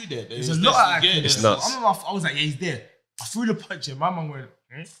IQ there. There's a lot of IQ. It's nuts. I was like, he's there. I threw the punch and my man went.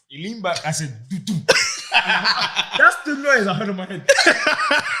 He leaned back. I said, "Do." That's the noise I heard in my head.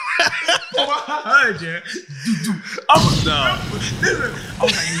 I heard, do. I was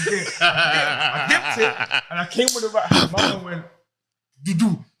like, he's there. I dipped it and I came with the right hand. My man went,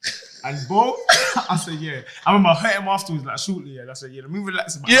 do. And bro, I said, yeah. I remember I hurt him afterwards, like shortly, and I said, yeah, let me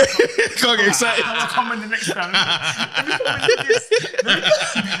relax about it. Can't get excited. I'll come in the next round. Let me come in this.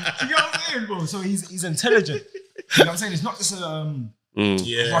 You know what I'm saying, bro? So he's intelligent. You know what I'm saying? It's not just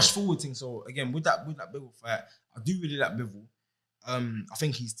a rush forward thing. So again, with that Bivol fight, I do really like Bivol. I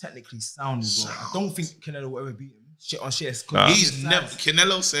think he's technically sound as well. I don't think Canelo will ever beat him. Shit on shit. He's never.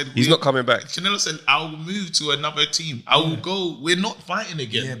 Canelo said he's not coming back. Canelo said, "I will move to another team. I will go. We're not fighting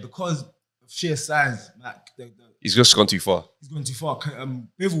again." Yeah, because of sheer size. Like he's just gone too far. He's gone too far.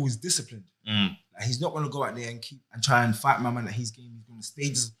 Bivol is disciplined. Like, he's not going to go out there and try and fight my man at his game. He's going to stay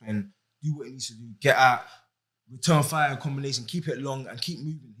disciplined, do what he needs to do, get out, return fire combination, keep it long, and keep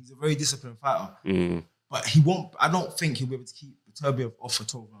moving. He's a very disciplined fighter. But he won't. I don't think he'll be able to keep Batavia off for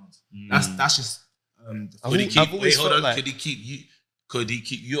 12 rounds. That's just. Could he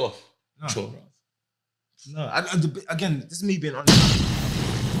keep you off? No. 12 rounds. No. Again, this is me being honest.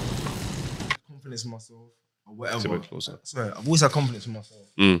 Confidence in myself or whatever. Sorry, I've always had confidence in myself.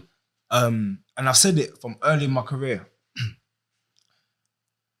 And I've said it from early in my career.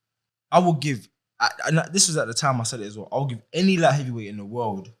 I will give, and this was at the time I said it as well. I'll give any light heavyweight in the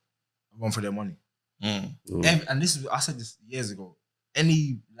world a run for their money. And I said this years ago.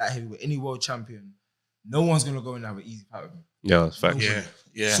 Any light heavyweight, any world champion. No one's gonna go and have an easy fight with me. Yeah, that's fact.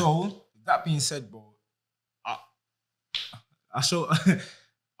 Yeah. So that being said, bro, I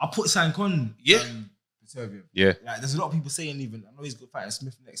put Sank on. Batavia. Yeah. Like, there's a lot of people saying even I know he's good fighting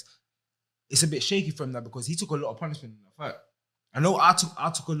Smith next. It's a bit shaky for him now because he took a lot of punishment in that fight. I know I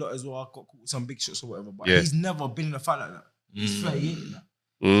took a lot as well. I got caught with some big shots or whatever, but he's never been in a fight like that. He's 38 now.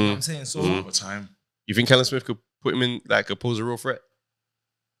 You know what I'm saying? So over time. You think Callum Smith could put him in like pose a real threat?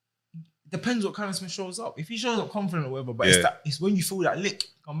 Depends what Callum Smith shows up. If he shows up confident or whatever, but it's when you feel that lick,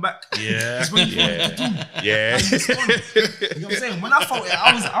 come back. Yeah. It's when you feel that doom. Yeah. You know what I'm saying? When I felt it,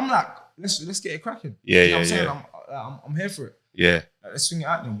 I'm like, let's get it cracking. Yeah, you know what I'm saying? I'm here for it. Yeah. Like, let's swing it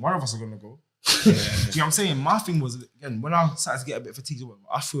out then. One of us are gonna go. Do you know what I'm saying? My thing was, again, when I started to get a bit fatigued,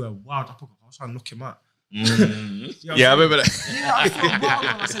 I feel a wild uppercut. I was trying to knock him out. You know I remember that. Yeah, I felt wild.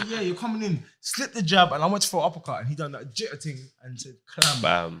 I said, yeah, you're coming in. Slip the jab, and I went for an uppercut, and he done that jitter thing and said, clam.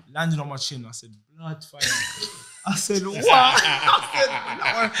 Bam. Landed on my chin. I said, blood fire. I said, what? I said,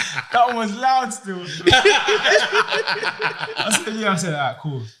 that one was loud still. I said, yeah. I said, all right,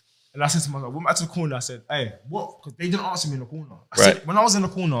 cool. And I said to myself, went back to the corner. I said, hey, what? Because they didn't answer me in the corner. I said, when I was in the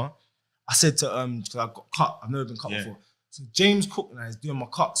corner, I said to, because I got cut. I've never been cut before. So James Cook now is doing my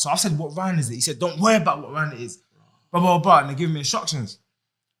cut. So I said, what round is it? He said, don't worry about what round it is. Blah, blah, blah. And they giving me instructions.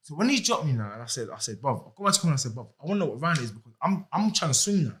 So when he dropped me now, and I said, bruv, I go back to the corner and I said, bruv, I want to know what round it is because I'm trying to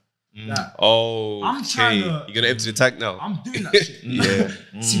swing now. Like, I'm trying to... You're going to empty the tank now. I'm doing that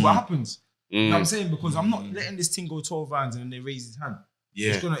shit. See what happens. You know what I'm saying? Because I'm not letting this thing go 12 rounds and then they raise his hand.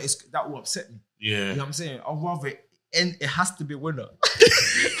 Yeah. That will upset me. Yeah. You know what I'm saying? I'd rather it has to be a winner.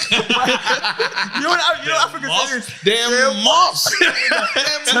 you know what Africans say? Them mops.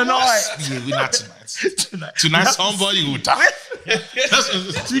 Tonight. We're not tonight. Tonight somebody will die.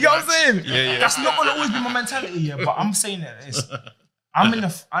 You get what I'm saying? Yeah. That's not gonna always be my mentality, yeah. But I'm saying that I'm in a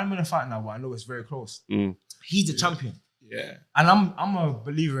fight now, but I know it's very close. He's the champion. Yeah. And I'm a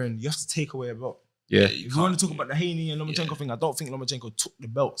believer in you have to take away a belt. Yeah. If you want to talk about the Haney and Lomachenko thing, I don't think Lomachenko took the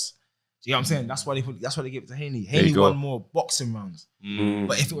belts. Do you know what I'm saying? That's why they gave it to Haney. Haney won more boxing rounds.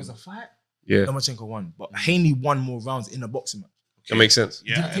 But if it was a fight, Lomachenko won. But Haney won more rounds in a boxing match. That makes sense.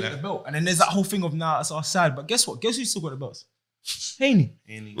 He didn't take the belt. And then there's that whole thing of now it's our side. But guess what? Guess who still got the belts? Haney.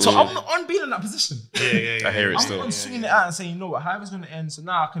 So I'm not unbeaten in that position. Yeah. I hear it still. I'm swinging it out and saying, you know what, however it's going to end. So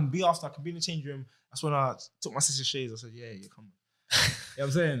now I can be in the change room. That's when I took my sister's shades. I said, yeah, come on. You know what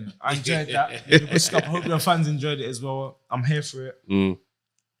I'm saying? I enjoyed that. I hope your fans enjoyed it as well. I'm here for it.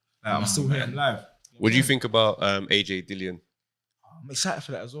 I'm still here. I'm live. What do you think about AJ Dillian? I'm excited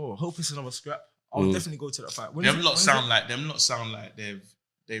for that as well. I hope it's another scrap. I'll definitely go to that fight. Them lot sound like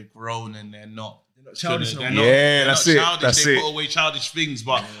they've grown and they're not childish. That's it. They put away childish things,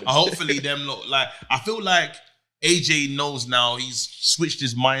 but hopefully them look like. I feel like AJ knows now. He's switched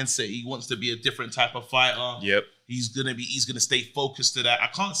his mindset. He wants to be a different type of fighter. Yep. He's gonna stay focused to that. I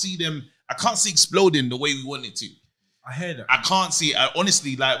can't see exploding the way we want it to. I hear that. I can't see it.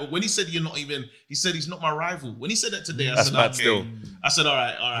 Honestly, like when he said he said he's not my rival. When he said that today, I said, bad okay. Still. I said, all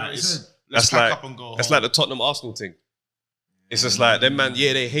right. Let's pack up and go. That's like the Tottenham Arsenal thing. It's just like them man,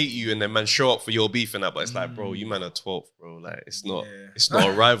 they hate you and then man show up for your beef and that, but it's like, bro, you man are 12th, bro. Like it's not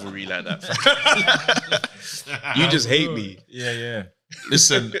a rivalry like that. You just hate me. Yeah.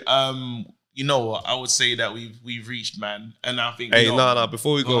 Listen, you know what? I would say that we've reached, man, and I think. Hey, no.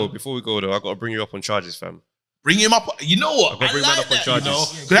 Before we go though, I gotta bring you up on charges, fam. Bring him up. You know what? I like that. You know?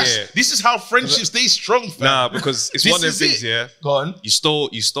 This is how friendship stays strong, fam. Nah, because it's one of them things. Yeah. Go on. You stole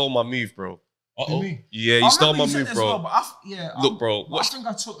my move, bro. Uh-oh. Yeah, you stole my move, bro. Well, look, bro. I think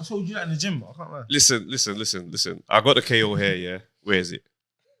I told you that in the gym. I can't remember. Listen. I got the KO here. Yeah. Where is it?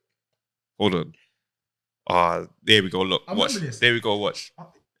 Hold on. There we go. Look, watch. There we go. Watch.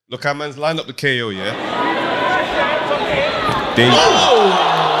 Look how man's lined up the KO. Yeah. There you go.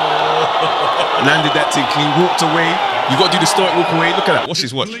 Landed that thing clean, walked away. You got to do the stoic walk away. Look at that. Watch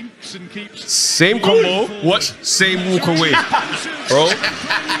this, watch. Same combo, watch, same walk away. Bro,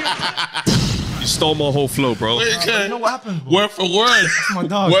 you stole my whole flow, bro. Wait, you know what happened, bro? Word for word. That's my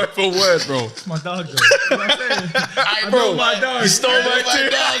dog. Word for word, bro. That's my dog, bro. You know what I'm saying? I know my dog. You stole my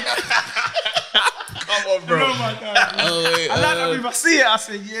dog. Come on, bro. I know my dog. I like that if I see it, I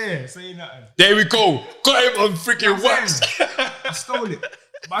say, yeah, say nothing. There we go. Got him on freaking wax. I stole it.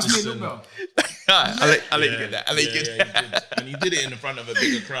 But I made it look better. I let you get that. I let you get that. And he did it in front of a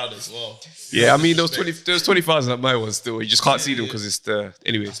bigger crowd as well. Yeah, I mean, there was 20,000 at my one still. You just can't see them because it's the...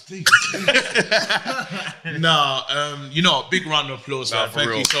 Anyways. You know, big round of applause, man. Thank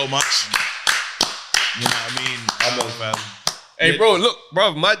you so much. You know what I mean? Come on, man. Hey, bro, look,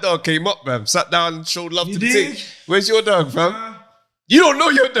 bro, my dog came up, fam. Sat down and showed love to the team. Where's your dog, fam? You don't know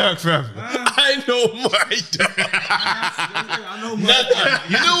your dog, fam. I know my dog. I know my dog.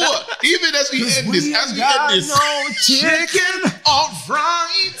 You know what? Even as we end this, no chicken. All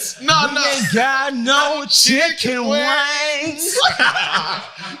right. We ain't got no chicken wings.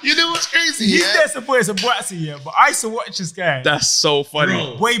 You know what's crazy? He's there supporting some Bratsy, yeah, but I used to watch this guy. That's so funny.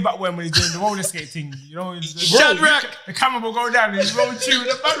 Bro. Way back when he's doing the roller skate thing, you know, Shadrach. The camera will go down and he's rolling through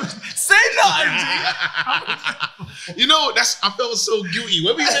the man. Say nothing. You know, I felt so guilty.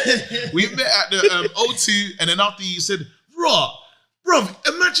 When we met at the O2, and then after you said, bro,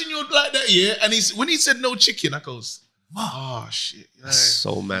 imagine you're like that, yeah? And when he said no chicken, I goes, oh shit. That's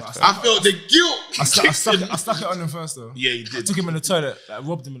so mad. I felt the guilt. I stuck it on him first though. Yeah, you did. I took him in the toilet, like,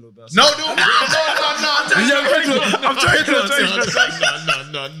 robbed him a little bit. No.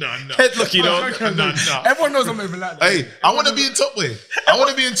 Headlock, you know. No. Everyone knows I'm moving like that. Hey, I want to be in top way.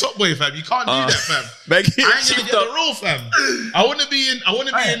 Fam. You can't do that, fam. I ain't gonna get the role, fam. I want to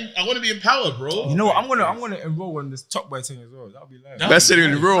be in power, bro. You know what? I'm gonna enroll in this top boy thing as well. That'll be live. That's it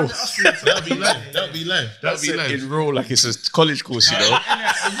in roll. That'll be live. That's it in roll like it's a college course, you know.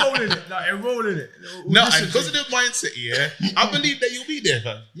 Enrolling it. No, and because of the mindset, yeah, I believe that you'll be there,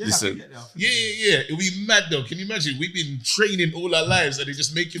 fam. Listen. Yeah. It'll be mad though. Can you imagine? We've been training all our lives and they're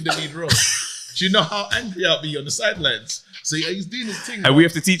just making the lead role. Do you know how angry I'll be on the sidelines? So yeah, he's doing his thing. And we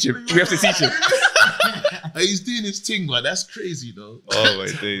have to teach him. He's doing his thing, man. That's crazy, though. Oh my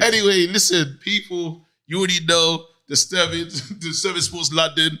days. Anyway, listen, people, you already know the Service Sports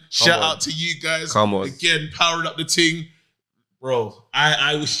London. Shout out to you guys. Come on. Again, powering up the team. Bro,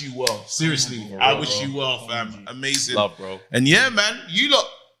 I wish you well. Seriously, I wish you well, fam. Amazing. Love, bro. And yeah, man, you lot.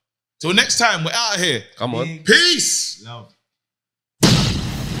 Till next time, we're out of here. Come on. Peace. Love.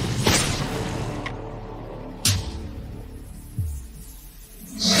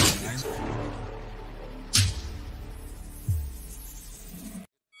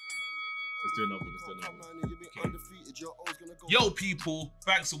 Let's do another. Yo, people,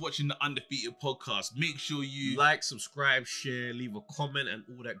 thanks for watching the Undefeated podcast. Make sure you Like, subscribe, share, leave a comment, and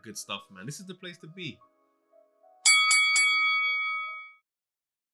all that good stuff, man. This is the place to be.